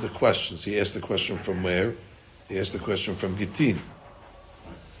 What was the questions? He asked the question from where? He asked the question from Gittin.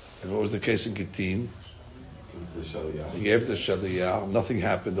 And what was the case in Gittin? He gave the Shaliyah. Nothing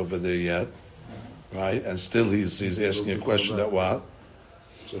happened over there yet, right? And still he's asking a question that what?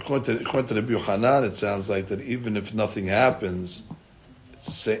 So according to Rabbi Yochanan, it sounds like that even if nothing happens,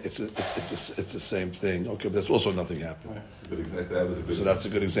 it's the same thing. Okay, but that's also nothing happened. So that's a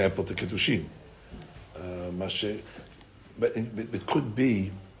good example to Kiddushin. But it could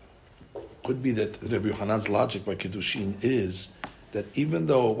be that Rabbi Yohanan's logic by Kiddushin is that even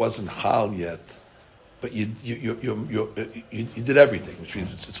though it wasn't hal yet, but you did everything, which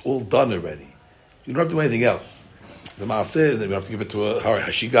means it's all done already. You don't have to do anything else. The maaseh, then you have to give it to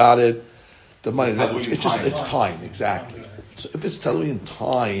her. She got it. The money. It's time exactly. So if it's telling in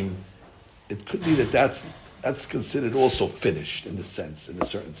time, it could be that's considered also finished in a certain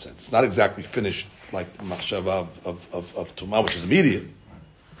sense. It's not exactly finished like machshava of tumah, which is immediate.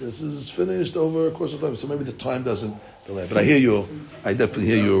 This is finished over a course of time, so maybe the time doesn't delay. But I definitely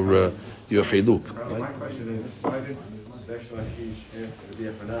hear your chiluk. Right? My question is, why did Besh Lakish ask Rabbi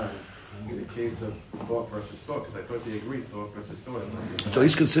Yochanan in the case of thought versus thought? Because I thought they agreed thought versus thought. So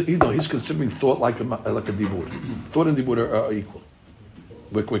he's considering thought like a dibur. Thought and dibur are equal.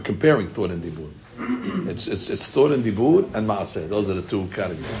 We're comparing thought and dibur. It's thought and dibur and maaseh. Those are the two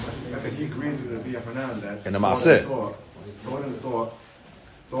categories. But he agrees with Rabbi Yochanan that and the maaseh.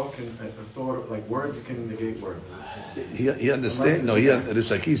 Thought like words can negate words. He understands. No, it's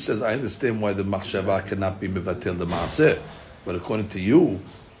like he says. I understand why the machshava cannot be mevatel the maaseh, but according to you,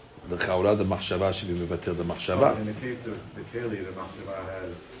 the chaura the machshava should be mevatel the machshava. In the case of the keli, the machshava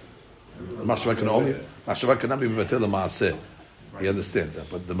has. The machshava cannot be mevatel the maaseh. He understands that,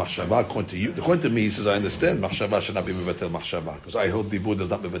 but the machshava, according to me, he says, I understand machshava should not be mevatel machshava because I hold dibur does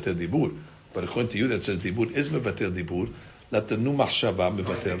not mevatel dibur. But according to you, that says dibur is mevatel dibur. Let the new machshava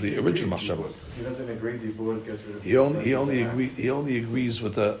mevatel the original machshava. He doesn't agree dibur gets rid of. He only agrees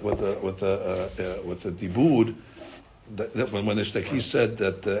with the dibur that when the Shtaki said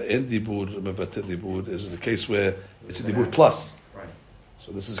that in dibur mevatel dibur is the case where it's a dibur plus.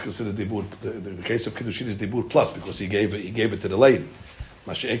 So this is considered dibur. The case of Kiddushin is dibur plus because he gave it to the lady.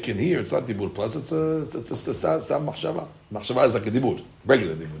 Mashiach here, it's not dibur plus. It's not machshava. Machshava is like a dibur,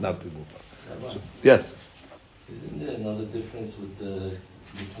 regular dibur, not dibur plus. So, yes. Isn't there another difference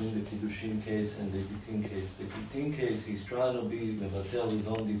between the Kiddushin case and the Gittin case? The Gittin case, he's trying to be mevatel his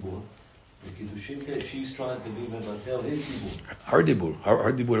own dibur. The Kiddushin case, she's trying to be mevatel his dibur. Her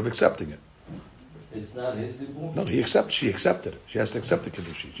dibur of accepting it. It's not his dibur? No, she accepted it. She has to accept the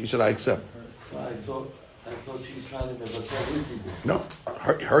Kiddushin. She said, I accept. So I thought she's trying to mevatel his dibur. No,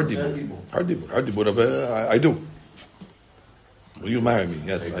 her dibur. Her dibur of, I do. Will you marry me?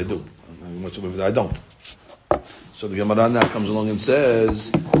 Yes, I do. I don't. So the Gemara now comes along and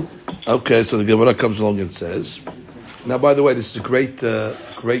says, okay, so the Gemara comes along and says, now by the way, this is a great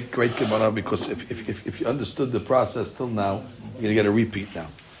Gemara because if you understood the process till now, you're going to get a repeat now.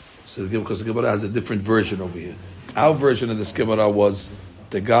 So because the Gemara has a different version over here. Our version of this Gemara was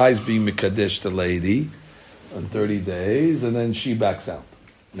the guy's being Mekadesh the lady on 30 days and then she backs out.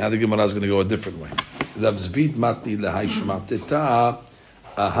 Now the Gemara is going to go a different way.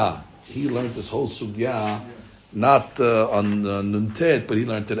 He learned this whole sugya not on Nuntet, but he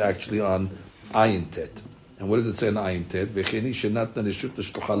learned it actually on Ayin Tet. And what does it say in Ayin Tet?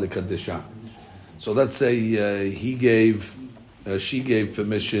 So let's say she gave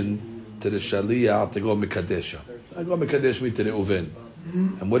permission to the Shaliyah to go Mikadesha. I go Mikadesh me to the Uven.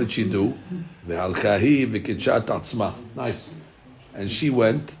 And what did she do? Nice. And she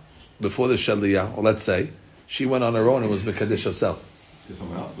went before the Shaliyah, or let's say, she went on her own and was Mikadesh herself. To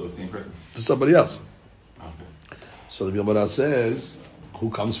someone else, or the same person? To somebody else. Okay. So the Gemara says, who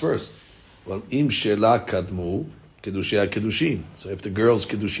comes first? Well, im shela kadmu kedushia kedushin. So if the girl's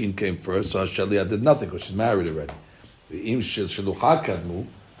kedushin came first, so Shaliyah did nothing because she's married already. Im sheluha kadmu,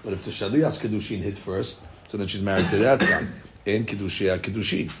 but if the Shaliyah's kedushin hit first, so then she's married to that guy. In kedushia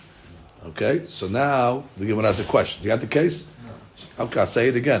kedushin. Okay, so now the Gemara has a question. You got the case? Okay, I'll say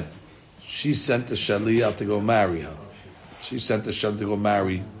it again. She sent the Shaliyah to go marry her. She sent the Shaliyah to go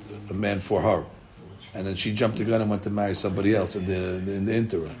marry a man for her. And then she jumped the gun and went to marry somebody else in the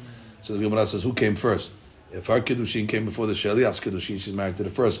interim. So the Gemara says, who came first? If her Kiddushin came before the Shaliyah's Kiddushin, she's married to the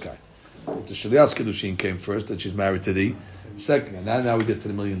first guy. If the Shaliyah's Kiddushin came first, then she's married to the second. And now we get to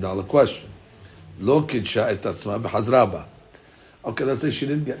the $1 million question. Lo kidsha et atzma b'hazraba. Okay, let's say she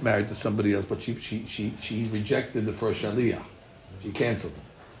didn't get married to somebody else, but she rejected the first Shaliyah. She canceled.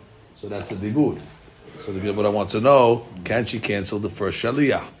 So that's a dibur. So the Gemara wants to know, can she cancel the first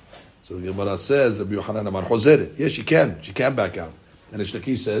Shaliyah? So the Gemara says, Rabbi Yochanan Amar Hozeret. Yes, she can. She can back out. And the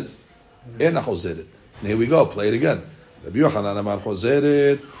Shlakish says, Ena Hozeret. And here we go, play it again. Rabbi Yochanan Amar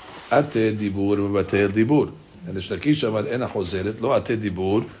Hozeret, Ate dibur umevatel dibur. And the Shlakish Amar Ena Hozeret, Lo ate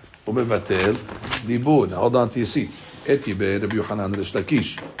dibur umevatel dibur. Now hold on to your seat. Eti be Rabbi Yochanan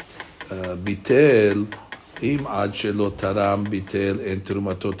Rishlakish. Bitel im ad shelo taram bitel en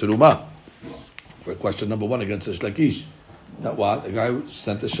terumato teruma. For question number one against Rishlakish. That what? The guy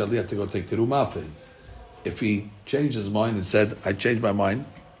sent a shaliach to go take teruma for him. If he changed his mind and said, I changed my mind,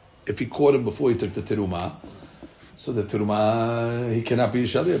 if he caught him before he took the teruma, so the teruma, he cannot be a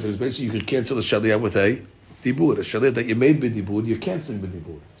shaliach. Because basically you can cancel the shaliach with a dibur. A shaliach that you made b'dibur, you're canceling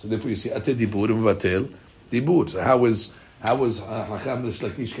b'dibur. So therefore you see, ate dibur u'vatel dibur. So how is Hacham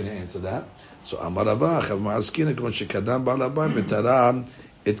Rishlakish going to answer that? So Amar Rava, Chav Ma'askina, K'mon shekadam ba'alabay v'taram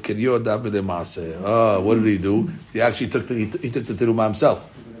et kiryo david maaseh. Oh, what did he do? He actually took the teruma himself.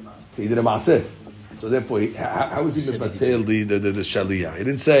 He did a maaseh. So therefore, how is he mevatel the shaliyah? He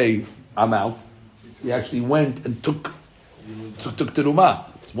didn't say, I'm out. He actually went and took teruma.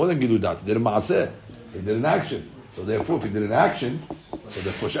 It's more than giludat. He did a maaseh. He did an action. So therefore, if he did an action, so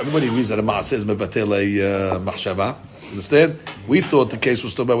therefore everybody agrees that a maaseh is mevatel a machshava. Understand? We thought the case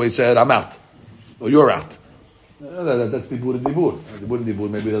was still by way he said, I'm out. Or you're out. That's dibur and dibur. Dibur and dibur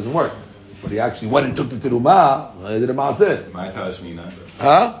maybe it doesn't work. But he actually went and took the teruma. He did a maaseh.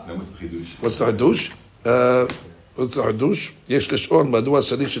 Huh? What's the חידוש? what's the חידוש? יש לשאול מדוע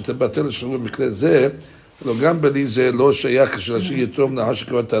צריך שתבטל לשלום במקרה זה, ולא גם בלי זה לא שייך שלשי יתרום נהר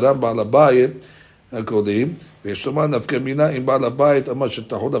שכבר תרם בעל הבית הקודם, ויש לומר נפקא מינה אם בעל הבית אמר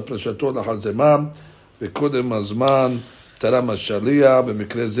שתחול הפרשתו לאחר זמן, וקודם הזמן תרם השליח,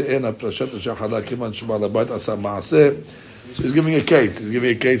 במקרה זה אין הפרשת השחלה כיוון שבעל הבית עשה מעשה. So he's giving a case. He's giving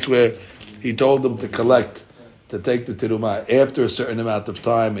a case where he told them to collect, to take the teruma after a certain amount of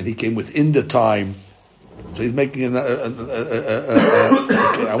time, and he came within the time. So he's making I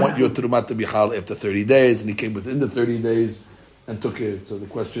want your teruma to be hal after 30 days, and he came within the 30 days and took it. So the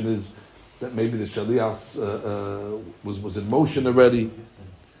question is that maybe the shaliach was in motion already.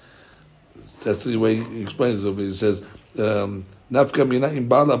 That's the way he explains it. He says, Nafka mina im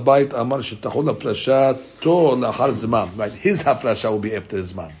baal habayit amar shetachol hafrashato lachar zman. Right, his hafrasha will be after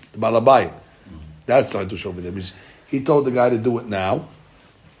his zman. The baal habayit. That's the hadush over there. He told the guy to do it now,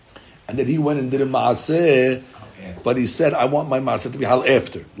 and then he went and did a maaseh, but he said, I want my maaseh to be hal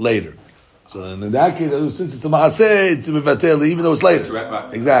after, later. So in that case, since it's a maaseh, it's a mevatel, even though it's later.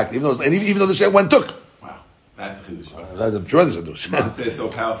 Exactly. Even though the shem went took. Wow, that's Kiddush. That's a tremendous hadush. Maaseh is so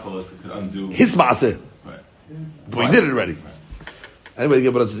powerful it could undo his maaseh. Right. But he did it already. Right. Anyway,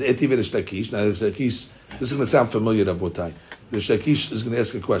 the Gemara says, Eti v'Rishlakish. Now, the Rishlakish, this is going to sound familiar, Rabotai. The Rishlakish is going to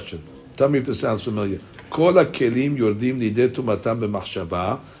ask a question. Tell me if this sounds familiar. Kol ha'kelim yordim nidei tumatam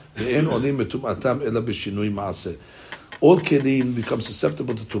b'machshava ve'en olim betumatam ela b'shinui maaseh. All kelim become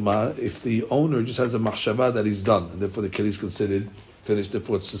susceptible to tumah if the owner just has a machshava that he's done, and therefore the keli is considered finished,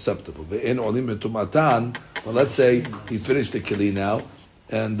 therefore it's susceptible. Ve'en olim betumatan. Well, let's say he finished the keli now,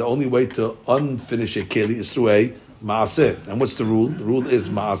 and the only way to unfinish a keli is through a maaseh. And what's the rule? The rule is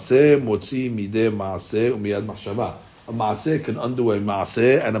maaseh motzi midei maaseh umiyad machshava. A maaseh can undo a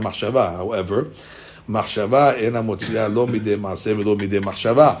maaseh and a machshava. However, machshava ena motzia lo midei maaseh velo midei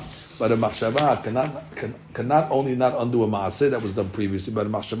machshava. But a machshava cannot only not undo a maaseh that was done previously, but a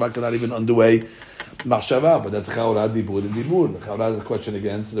machshava cannot even undo a machshava. But that's chaura dibur and dibur. Chaura is the question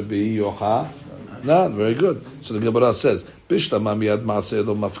against the Rabbi Yocha. No, very good. So the Gemara says, Bishlama miyad maaseh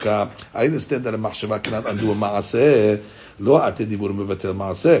lo mafka. I understand that a machshava cannot undo a maaseh. Lo ate dibur mevatel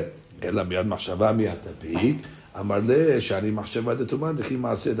maaseh. Ela miyad machshava miyad tapik. אמר לה, שאני מחשבה דתומה, דכי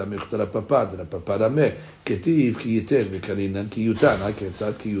מעשה, דמי רפפה, דרפפה רמה, כתיב כי ייתן, וקרינן כי יותן,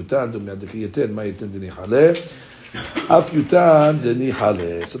 כיצד כי יותן, דומיד דכי ייתן, מה ייתן דניחלה? אף יותן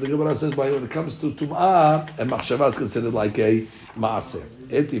דניחלה. So the Gemara says, when it comes to tum'ah, a מחשבה is considered like a מעשה.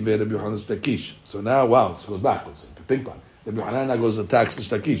 אתי ורבי יוחנן שתקיש. So now, wow, it goes backwards, ping pong. רבי יוחנן now goes attacks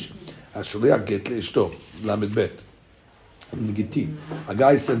לשתקיש. השליח גט לאשתו, למד בית. A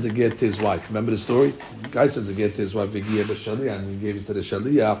guy sends a get to his wife. Remember the story? A guy sends a get to his wife, and he gave it to the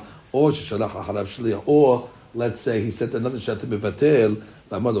Shaliyah, or Shalach Aharav Shaliyah, or let's say he sent another shot to Bevatel,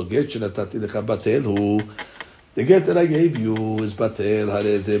 the get that I gave you is Batel,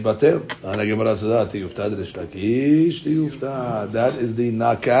 Hareze Batel. And the Gemara says, that is the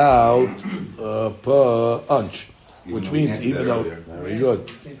knockout punch. Which though we means answered even that though, earlier.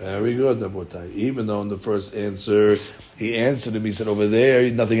 very good, Rabotai. Even though in the first answer he answered him, he said over there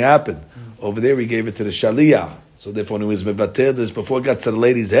nothing happened. Over there he gave it to the Shaliyah. So therefore, when he was mevatel this before it got to the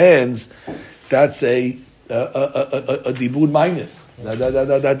lady's hands, that's a dibur minus. That's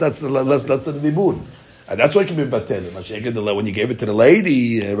the dibur. And that's why it can be mevatel. When you gave it to the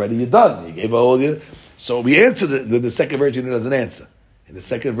lady, already you're done. You gave her all the. So we answered it. The second version it doesn't answer. In the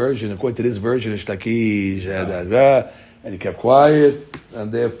second version, according to this version, ishtakish, and he kept quiet,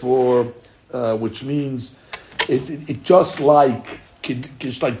 and therefore, which means it just like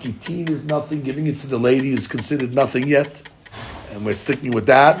gitin is nothing, giving it to the lady is considered nothing yet, and we're sticking with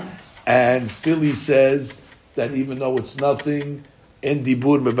that. And still, he says that even though it's nothing, in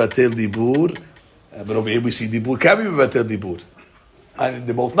dibur mevatel dibur, but over here we see dibur can be mevatel dibur, and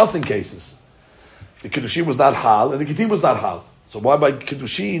they're both nothing cases. The Kiddushin was not hal, and the gitin was not hal. So why by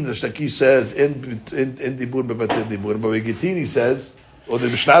Kiddushin, the Shtaki says, in Dibur, Bebatil Dibur, but by Gitin he says, or the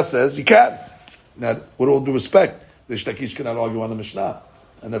Mishnah says, you can. Now, with all due respect, the Shtakish cannot argue on the Mishnah.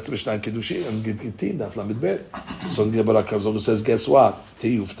 And that's the Mishnah in Kiddushin, and Gitin, Daf Lamed Bet. So the Gemara comes over and says, guess what?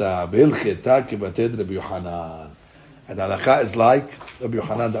 Tiyufta, Bilcheta, Kibated, Rabbi Yohanan. And the halakha is like Rabbi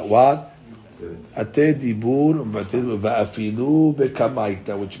Yohanan, that what? Ate Dibur, Va'afilu,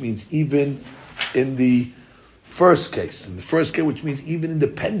 Bekamaita, which means even in the first case, which means even in the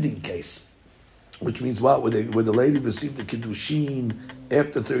pending case, which means what? Where the lady received the Kiddushin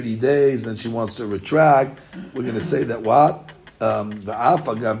after 30 days, then she wants to retract, we're going to say that what? That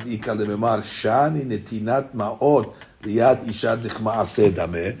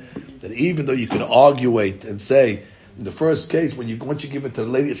even though you can argue it and say, in the first case, once you give it to the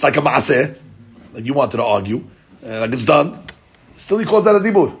lady, it's like a maaseh, like you wanted to argue, like it's done, still he calls that a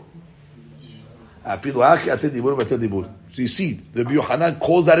dibur. So you see, the Rabbi Yohanan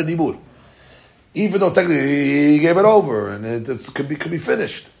calls that a dibur, even though technically he gave it over and it could be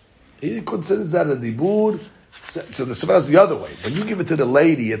finished. He considers that a dibur. So the Sevara is the other way. When you give it to the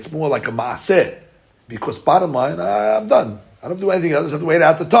lady, it's more like a maaseh, because bottom line, I'm done. I don't do anything else. I have to wait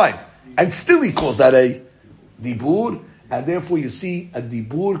out the time, and still he calls that a dibur, and therefore you see a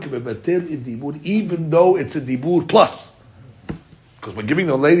dibur can be betel in dibur, even though it's a dibur plus. Because when giving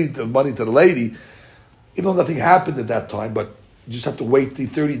the money to the lady, even though nothing happened at that time, but you just have to wait the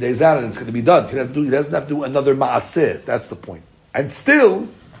 30 days out and it's going to be done. He doesn't have to do another ma'aseh. That's the point. And still,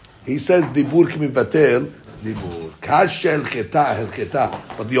 he says, dibur k'mivatel, dibur. Kashel cheta.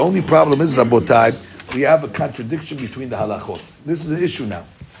 But the only problem is, Rabotai, we have a contradiction between the halachot. This is an issue now.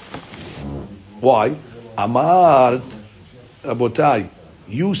 Why? Amart, Rabotai,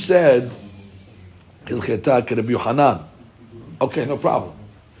 you said, hilcheta k'Rabbi Yohanan. Okay, no problem.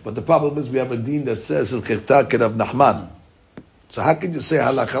 But the problem is we have a deen that says Hilcheta Rav Nachman. So how can you say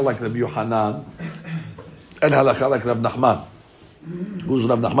halakha like Rabbi Yohanan and halakha like Rav Nachman? Who's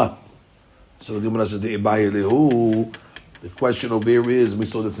Rav Nachman? So the Gemara says the question over here is, we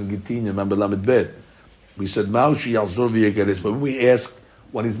saw this in Gitin, remember Lamed Bet. We said Maushi Yazor v'Yegaris, but when we ask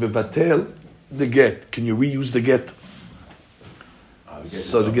when he's mevatel the get, can you reuse the get?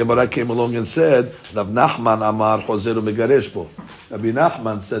 So the Gemara came along and said, Rav Nachman Amar Chozeru Megaresh Po. Rabbi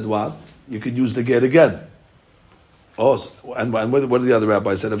Nachman said what? You could use the get again. Oh, and what did the other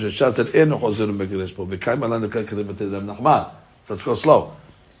rabbi said? Rav Sheshan said, En Chozeru Megaresh Po. V'kaim alan Rav Nachman. Let's go slow.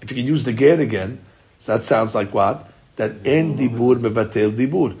 If you can use the get again, so that sounds like what? That en dibur mevatel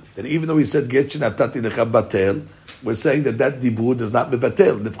dibur. That even though he said get shenatati lecha batel, we're saying that dibur does not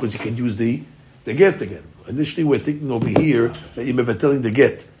mevatel, because you can use the get again. Initially, we're thinking over here that you're meveteling the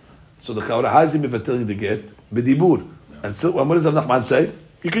get. So the Chaura has him meveteling the get, bedibur. And so, what does Rav Nachman say?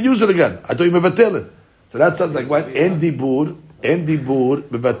 You can use it again. I thought you mevetel it. So that sounds like what? En dibur,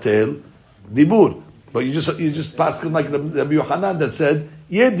 mevetel, dibur. But you just passed like Rabbi Yohanan that said,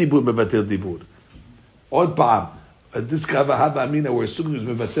 Ye dibur mevetel dibur. Od pa'am. This Kavahava Amina, we're assuming is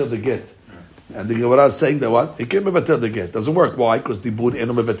mevetel the get. And the Gemara is saying that what? It can't mevetel the get. Doesn't work. Why? Because dibur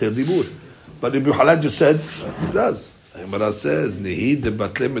eno mevetel dibur. But Rabbi Yohanan just said, it does. The Gemara says, Nihi de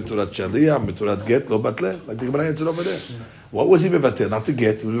batle meturat shaliyah, meturat get, lo batle. Like the Gemara answered over there. What was he mevatel? Not the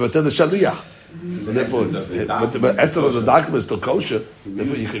get, he was mevatel the shaliyah. So therefore, but essence of the document is still kosher,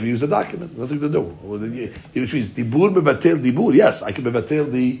 therefore you can use the document. Nothing to do. Which means, dibur mevatel dibur. Yes, I can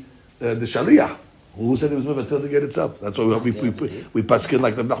mevatel the shaliyah. Who said it was mevatel the get itself? That's why we paskin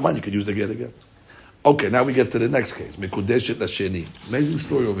like the Nachman, you could use the get again. Okay, now we get to the next case. Mekudeshet Lasheni. Amazing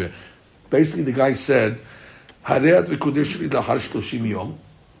story over here. Basically, the guy said, "Hareat v'kudesh lahar shloshim yom,"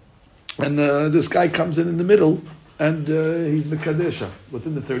 and this guy comes in the middle, and he's mekadesha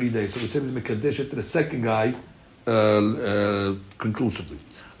within the 30 days. So we said he's mekadesha to the second guy conclusively.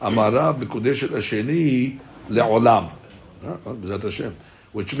 Amara v'kudesh hasheni le'olam. B'ezrat Hashem.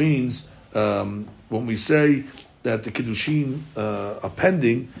 Which means, when we say that the Kiddushin are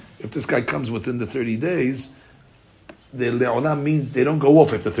pending, if this guy comes within the 30 days, the le'olam means they don't go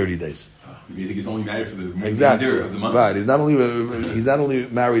off after 30 days. You think he's only married for the Exactly. of the month? Right. He's not only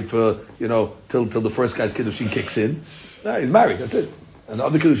married for, till the first guy's Kiddushin kicks in. No, he's married. That's it. And the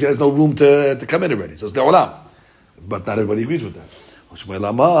other Kiddushin has no room to come in already. So it's le'olam. But not everybody agrees with that.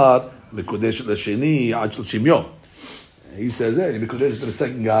 He says, hey, Mikudesh to the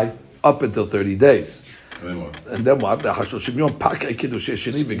second guy up until 30 days. And then what? After 30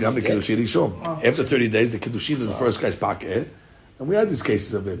 days, the Kiddushin of the first guy's pakeh. And we had these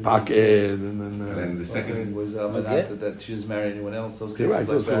cases of it, pakeh. And then the second was that she doesn't marry anyone else. Those cases Right,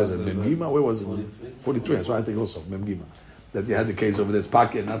 those like was that. it? Memgima? Where was it? 43. That's why I think also, Memgima. That they had the case over there, it's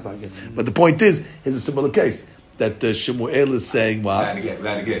pakeh, not pakeh. But the point is a similar case. That Shemuel is saying what?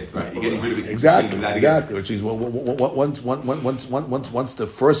 Without a get, right? You're getting rid of it. Exactly. Which is once the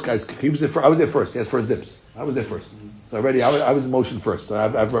first guy's I was there first. He has first dips. I was there first. So already I was in motion first. So I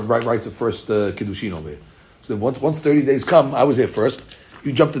have rights of first Kiddushin over here. So once 30 days come, I was there first.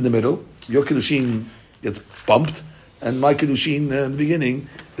 You jumped in the middle. Your Kiddushin gets bumped, and my Kiddushin in the beginning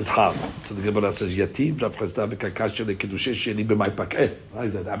is Chal. So the Gemara says Yativ Kiddushin Sheni b'may pakeh.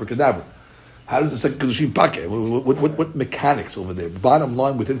 Right? That abracadabra. How does the second Kiddushin pakeh? What mechanics over there? Bottom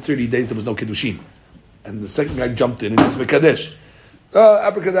line, within 30 days there was no Kiddushin. And the second guy jumped in and he was Mekadesh.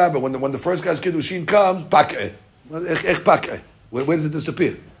 Abracadabra. When the first guy's Kiddushin comes, pakeh. Ech pakeh. Where does it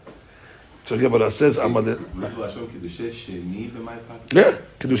disappear? So the Gemara says, yeah, Kiddushin Sheni b'may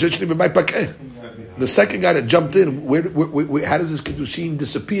pakeh. The second guy that jumped in, how does this Kiddushin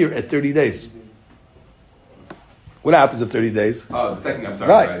disappear at 30 days? What happens at 30 days? Oh, the second, I'm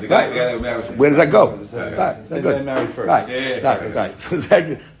sorry. Right. The guy that married. Where does that go? Right. They married first. Right. Yeah. Right. So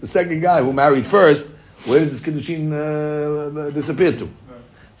the second guy who married first, where does this Kiddushin disappear to?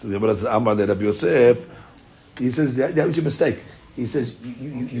 So the Gemara says, Amar de Rabbi Yosef, he says, that was your mistake. He says,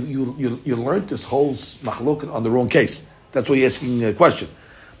 you learned this whole mahloket on the wrong case. That's why you're asking a question.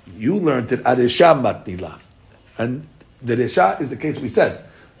 You learned it Aresha Matnila. And the Resha is the case we said.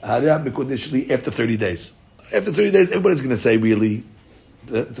 After 30 days. After 30 days, everybody's going to say, really,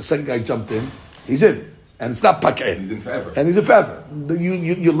 the second guy jumped in, he's in. And it's not pakeh. He's in forever. And he's in forever.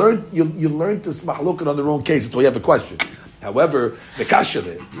 You learned this mahloket on the wrong case, that's why you have a question. However, the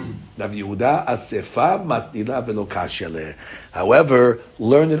kashle, Rav Yehuda asefa matnila velo kashle. However,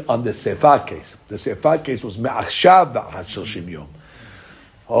 learn it on the sefa case. The sefa case was me'achshav ba'achad shloshim yom.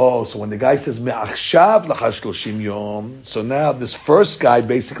 Oh, so when the guy says me'achshav l'chad shloshim yom, so now this first guy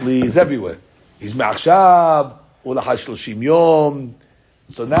basically is everywhere. He's me'achshav u'l'chad shloshim yom.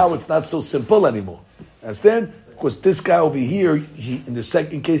 So now it's not so simple anymore. Understand? Because this guy over here, in the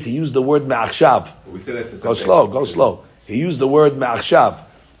second case, he used the word me'achshav. We said that's Go slow. He used the word me'achshav.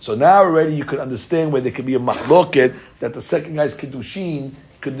 So now already you could understand where there could be a mahloket that the second guy's kiddushin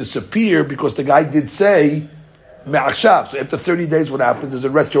could disappear because the guy did say me'achshav. So after 30 days, what happens is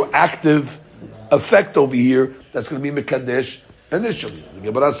a retroactive effect over here that's going to be mekadesh initially. The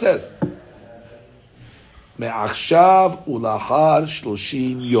Gemara says me'achshav ulahar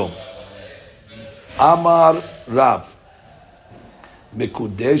shloshim yom. Amar Rav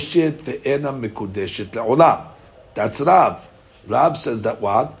mekudeshet ve'ena mekudeshet le'olam. That's Rav. Rav says that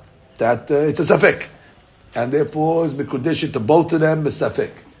what? That it's a safek. And therefore is mekudeshet to both of them is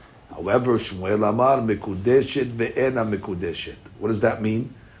safek. However, Shmuel Amar mekudeshet ve'ena mekudeshet. What does that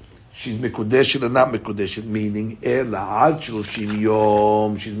mean? She's mekudeshet or not mekudeshet? Meaning, la'ad shloshim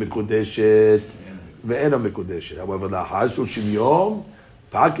yom, she's mekudeshet ve'ena mekudeshet. However, la'ad shloshim yom,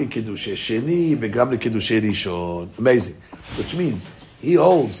 pake kiddushe sheni ve'gam lekiddushe rishon. Amazing. Which means, he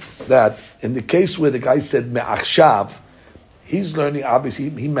holds that in the case where the guy said me'achshav, he's learning, obviously,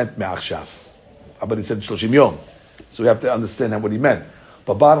 he meant me'achshav. But he said shloshim yom. So we have to understand what he meant.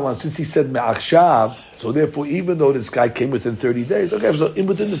 But bottom line, since he said me'achshav, so therefore, even though this guy came within 30 days, okay, so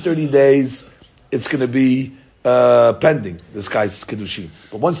within the 30 days, it's going to be pending, this guy's kiddushin.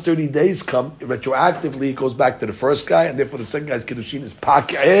 But once 30 days come, retroactively, it goes back to the first guy, and therefore the second guy's kiddushin is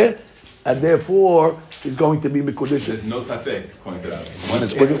pakeh, and therefore, he's going to be mekudesh. There's no safek, according to that.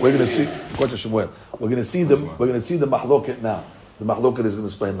 We're going to see, according to Shemuel, we're going to see the mahloket now. The mahloket is going to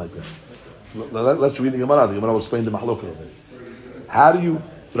explain like this. Let's read the Gemara. The Gemara will explain the mahloket of it. How do you,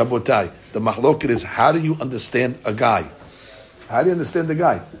 Rabotai, the mahloket is, how do you understand a guy? How do you understand the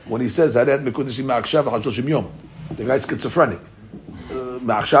guy? When he says, the guy's schizophrenic.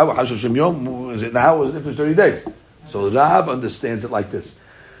 Is it now or is it for 30 days? So Rav understands it like this.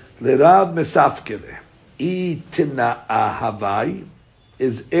 L'Rav mesafkele, itina ahavai,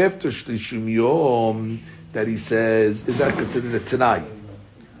 is after shlishim yom, that he says, is that considered a Tanai?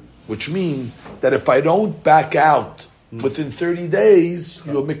 Which means that if I don't back out within 30 days,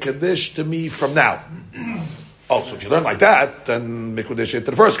 you're Mikadesh to me from now. Oh, so if you learn like that, then Mikadesh to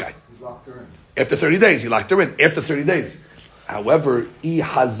the first guy. After 30 days, he locked her in. After 30 days. However, I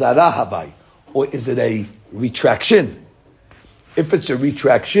hazara havai, or is it a retraction? If it's a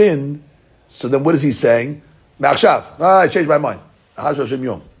retraction, so then what is he saying? Ma'akshav, I changed my mind. Shoshim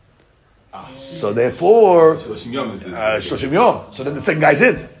yom. So therefore, Shoshim yom. So then the second guy's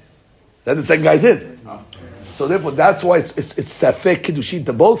in. So therefore, that's why it's safek kiddushin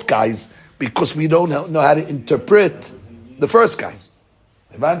to both guys, because we don't know how to interpret the first guy.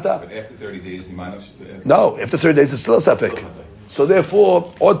 But after 30 days, he might have... No, after 30 days, it's still a safek. So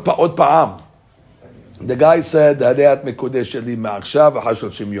therefore, od pa'am. The guy said, Hadeat mekudesh li ma'akshav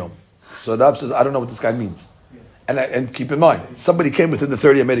v'hashol shim yom. So the Rab says, I don't know what this guy means. And keep in mind, somebody came within the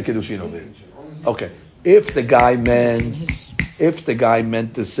 30 and made a kiddushin over here. Okay. If the guy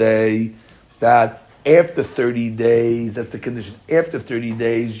meant to say that after 30 days, that's the condition, after 30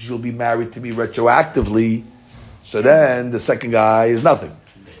 days, you'll be married to me retroactively, so then the second guy is nothing.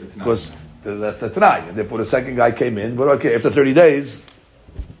 Because that's the Tanai. And therefore the second guy came in, but okay, after 30 days,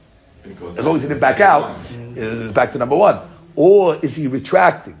 as long as he didn't back out, it's back to number one. Or is he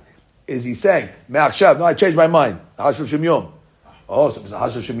retracting? Is he saying, Me'akshav, no, I changed my mind. Hashul Shim Yom. Oh, so if it's a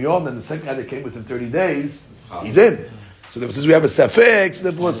Hashul Shim Yom, then the second guy that came within 30 days, he's in. So since we have a Safek, so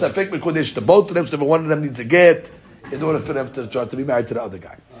therefore Safek Mekudesh to both of them, so therefore one of them needs a get in order for them to try to be married to the other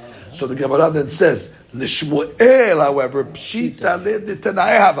guy. So the Gemara then says, L'Shmuel, however, Pshita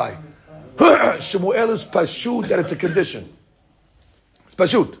L'Tanai Havai. Shmuel is Pashut, that it's a condition. It's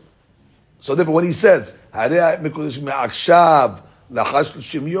Pashut. So therefore when he says, Harei Mekudesh Me'akshav, Lachash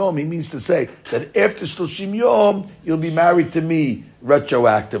Shim Yom, he means to say that after Shloshim Yom, you'll be married to me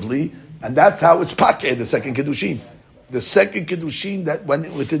retroactively, and that's how it's Pakeh, the second Kiddushin. The second Kiddushin that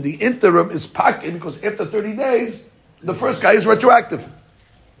when within the interim is Pakeh, because after 30 days, the first guy is retroactive.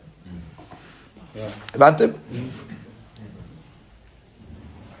 Evantim?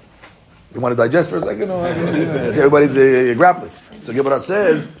 You want to digest for a second? Or everybody's grappling. So Gemara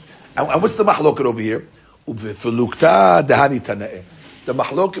says, and what's the mahloket over here? The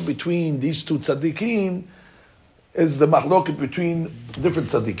mahloket between these two tzaddikim is the mahloket between different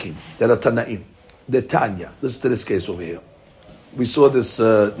tzaddikim that are tanaim. The Tanya. Listen to this case over here. We saw this.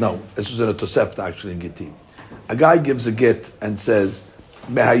 This was in a Tosefta actually in Gittin. A guy gives a get and says,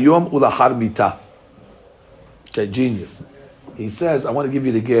 "Mehayom ulahar mita." Okay, genius. He says, "I want to give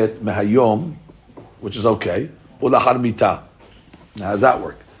you the get mehayom," which is okay. Ulahar mita. Now, how does that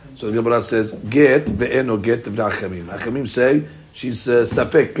work? So the Gemara says, "Get ve'eno get v'nachamim." Achamim say she's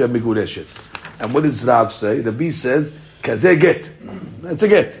safek migureshet. And what does Rav say? The B says, "Kazeh get." It's a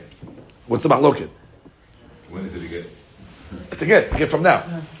get. What's the mahloket? When is it a get? It's a get from now.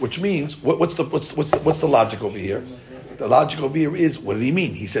 Which means, what's the logic over here? The logic over here is, what did he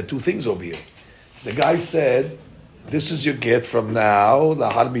mean? He said two things over here. The guy said, this is your get from now,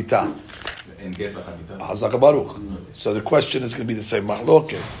 lahar mita. And get lahar mita. Hazak baruch. So the question is going to be the same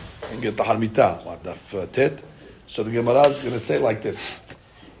mahloket. And get lahar mita. What, daf tet? So the Gemara is going to say like this.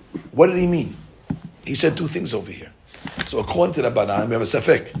 What did he mean? He said two things over here. So according to the Banan, we have a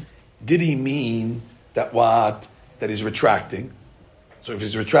safek. Did he mean that what? That he's retracting? So if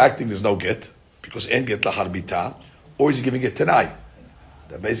he's retracting, there's no get, because en get lahar mita, or he's giving it tonight.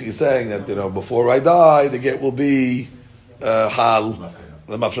 They're basically saying that, before I die, the get will be hal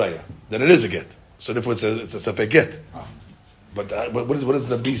the mafreya. Then it is a get. So therefore it's a safek get. But what does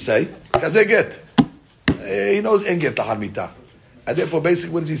the B say? Because a get. He knows en get lahar mita. And therefore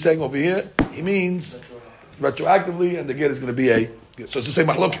basically what is he saying over here? He means retroactively, and the get is going to be a. So it's the same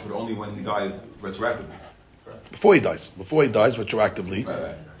mahlok. But only when he dies retroactively. Before he dies retroactively,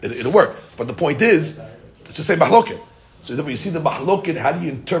 right. It'll work. But the point is, it's the same mahloket. So when you see the mahloket, how do you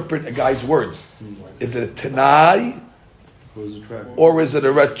interpret a guy's words? Is it a tanai, or is it a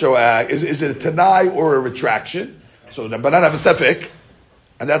retroact? Is it a tanai or a retraction? So the banana have a sefik,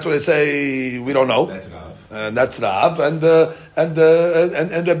 and that's what they say. We don't know. That's Rav. And that's Rav, and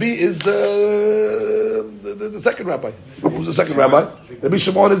Rabbi is the second rabbi. Who's the second rabbi? Rabbi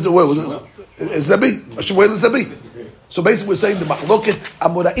Shimon is Rabbi. Shmuel is Rabbi. So basically, we're saying the mahloket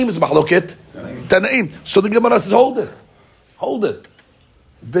Amoraim is mahloket Tanaim. So the Gemara says, hold it.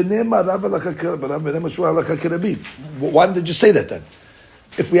 Why did you say that then?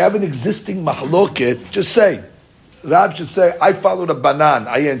 If we have an existing mahloket, just say. Rab should say, I followed a banan,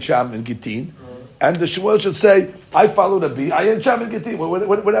 ayin sham and gitin. And the Shmuel should say, I followed a B, ayin sham and gitin.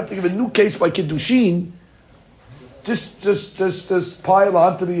 We'd have to give a new case by Kiddushin just pile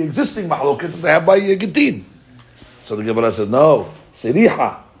onto the existing mahloket that they have by Gittin. So the Gemara says, no,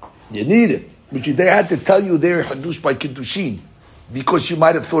 Siriha, you need it. Which they had to tell you they're Hadush by Kiddushin, because you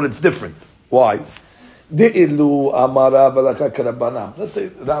might have thought it's different. Why? De'ilu amara v'laka k'rabbanam. Let's say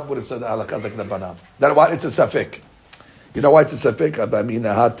Rab would have said halakha k'rabbanam. That's why it's a safek. You know why it's a safek?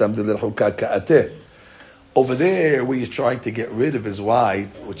 Abamina hatam d'l'chuka ka'ateh. Over there, where you're trying to get rid of his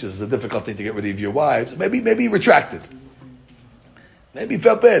wife, which is the difficult thing to get rid of your wives, maybe he retracted. Maybe he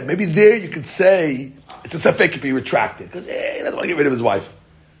felt bad. Maybe there you could say it's a safek if he retracted, because he doesn't want to get rid of his wife.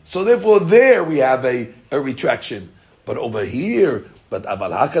 So therefore, there we have a retraction. But over here, but by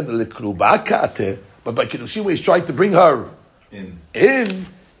Kiddushin, he's trying to bring her in.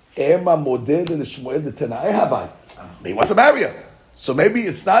 He wants to marry her. So maybe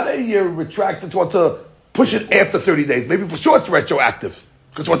it's not a retract, it's want to push it after 30 days. Maybe for sure it's retroactive,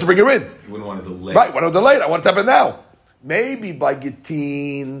 because he wants to bring her in. You wouldn't want to delay. Right, want to delay it. I want it to happen now. Maybe by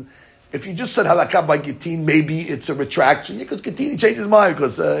Gittin, if you just said halakha by Gittin, maybe it's a retraction. Because Gittin changed his mind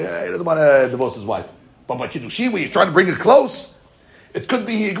because he doesn't want to divorce his wife. But by Kiddushin, when you're trying to bring it close, it could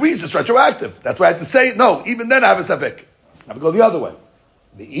be he agrees it's retroactive. That's why I have to say it. No, even then I have a safek. I have to go the other way.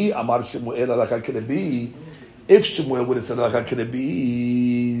 If Shemuel would have said halakha can it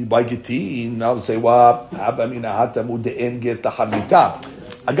be by Gittin, I would say, well, a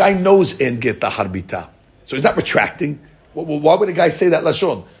guy knows en get the harbita. So he's not retracting. Why would a guy say that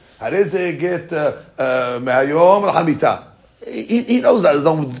lashon? He knows that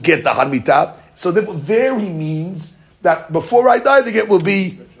don't get the harmita. So therefore, there he means that before I die, the get will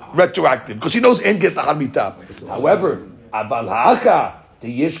be retroactive because he knows and get the harmita. However,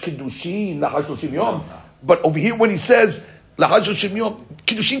 but over here when he says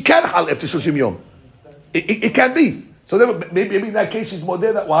Kiddushin can hal after 30 yom. It can be. So therefore, maybe in that case he's more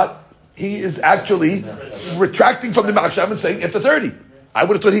there that what? He is actually retracting from the Ma'asham and saying after 30. I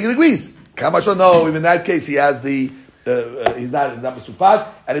would have thought he agrees. Kamashon, no, even in that case he has the he's not Masupat,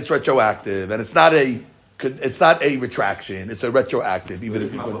 and it's retroactive, and it's not a retraction, it's a retroactive, even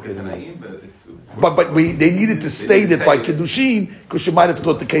if you put it in. But they needed to state it by Kiddushin because you might have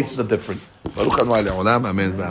thought the cases are different. Baruch Adonai Le'olam, Amen.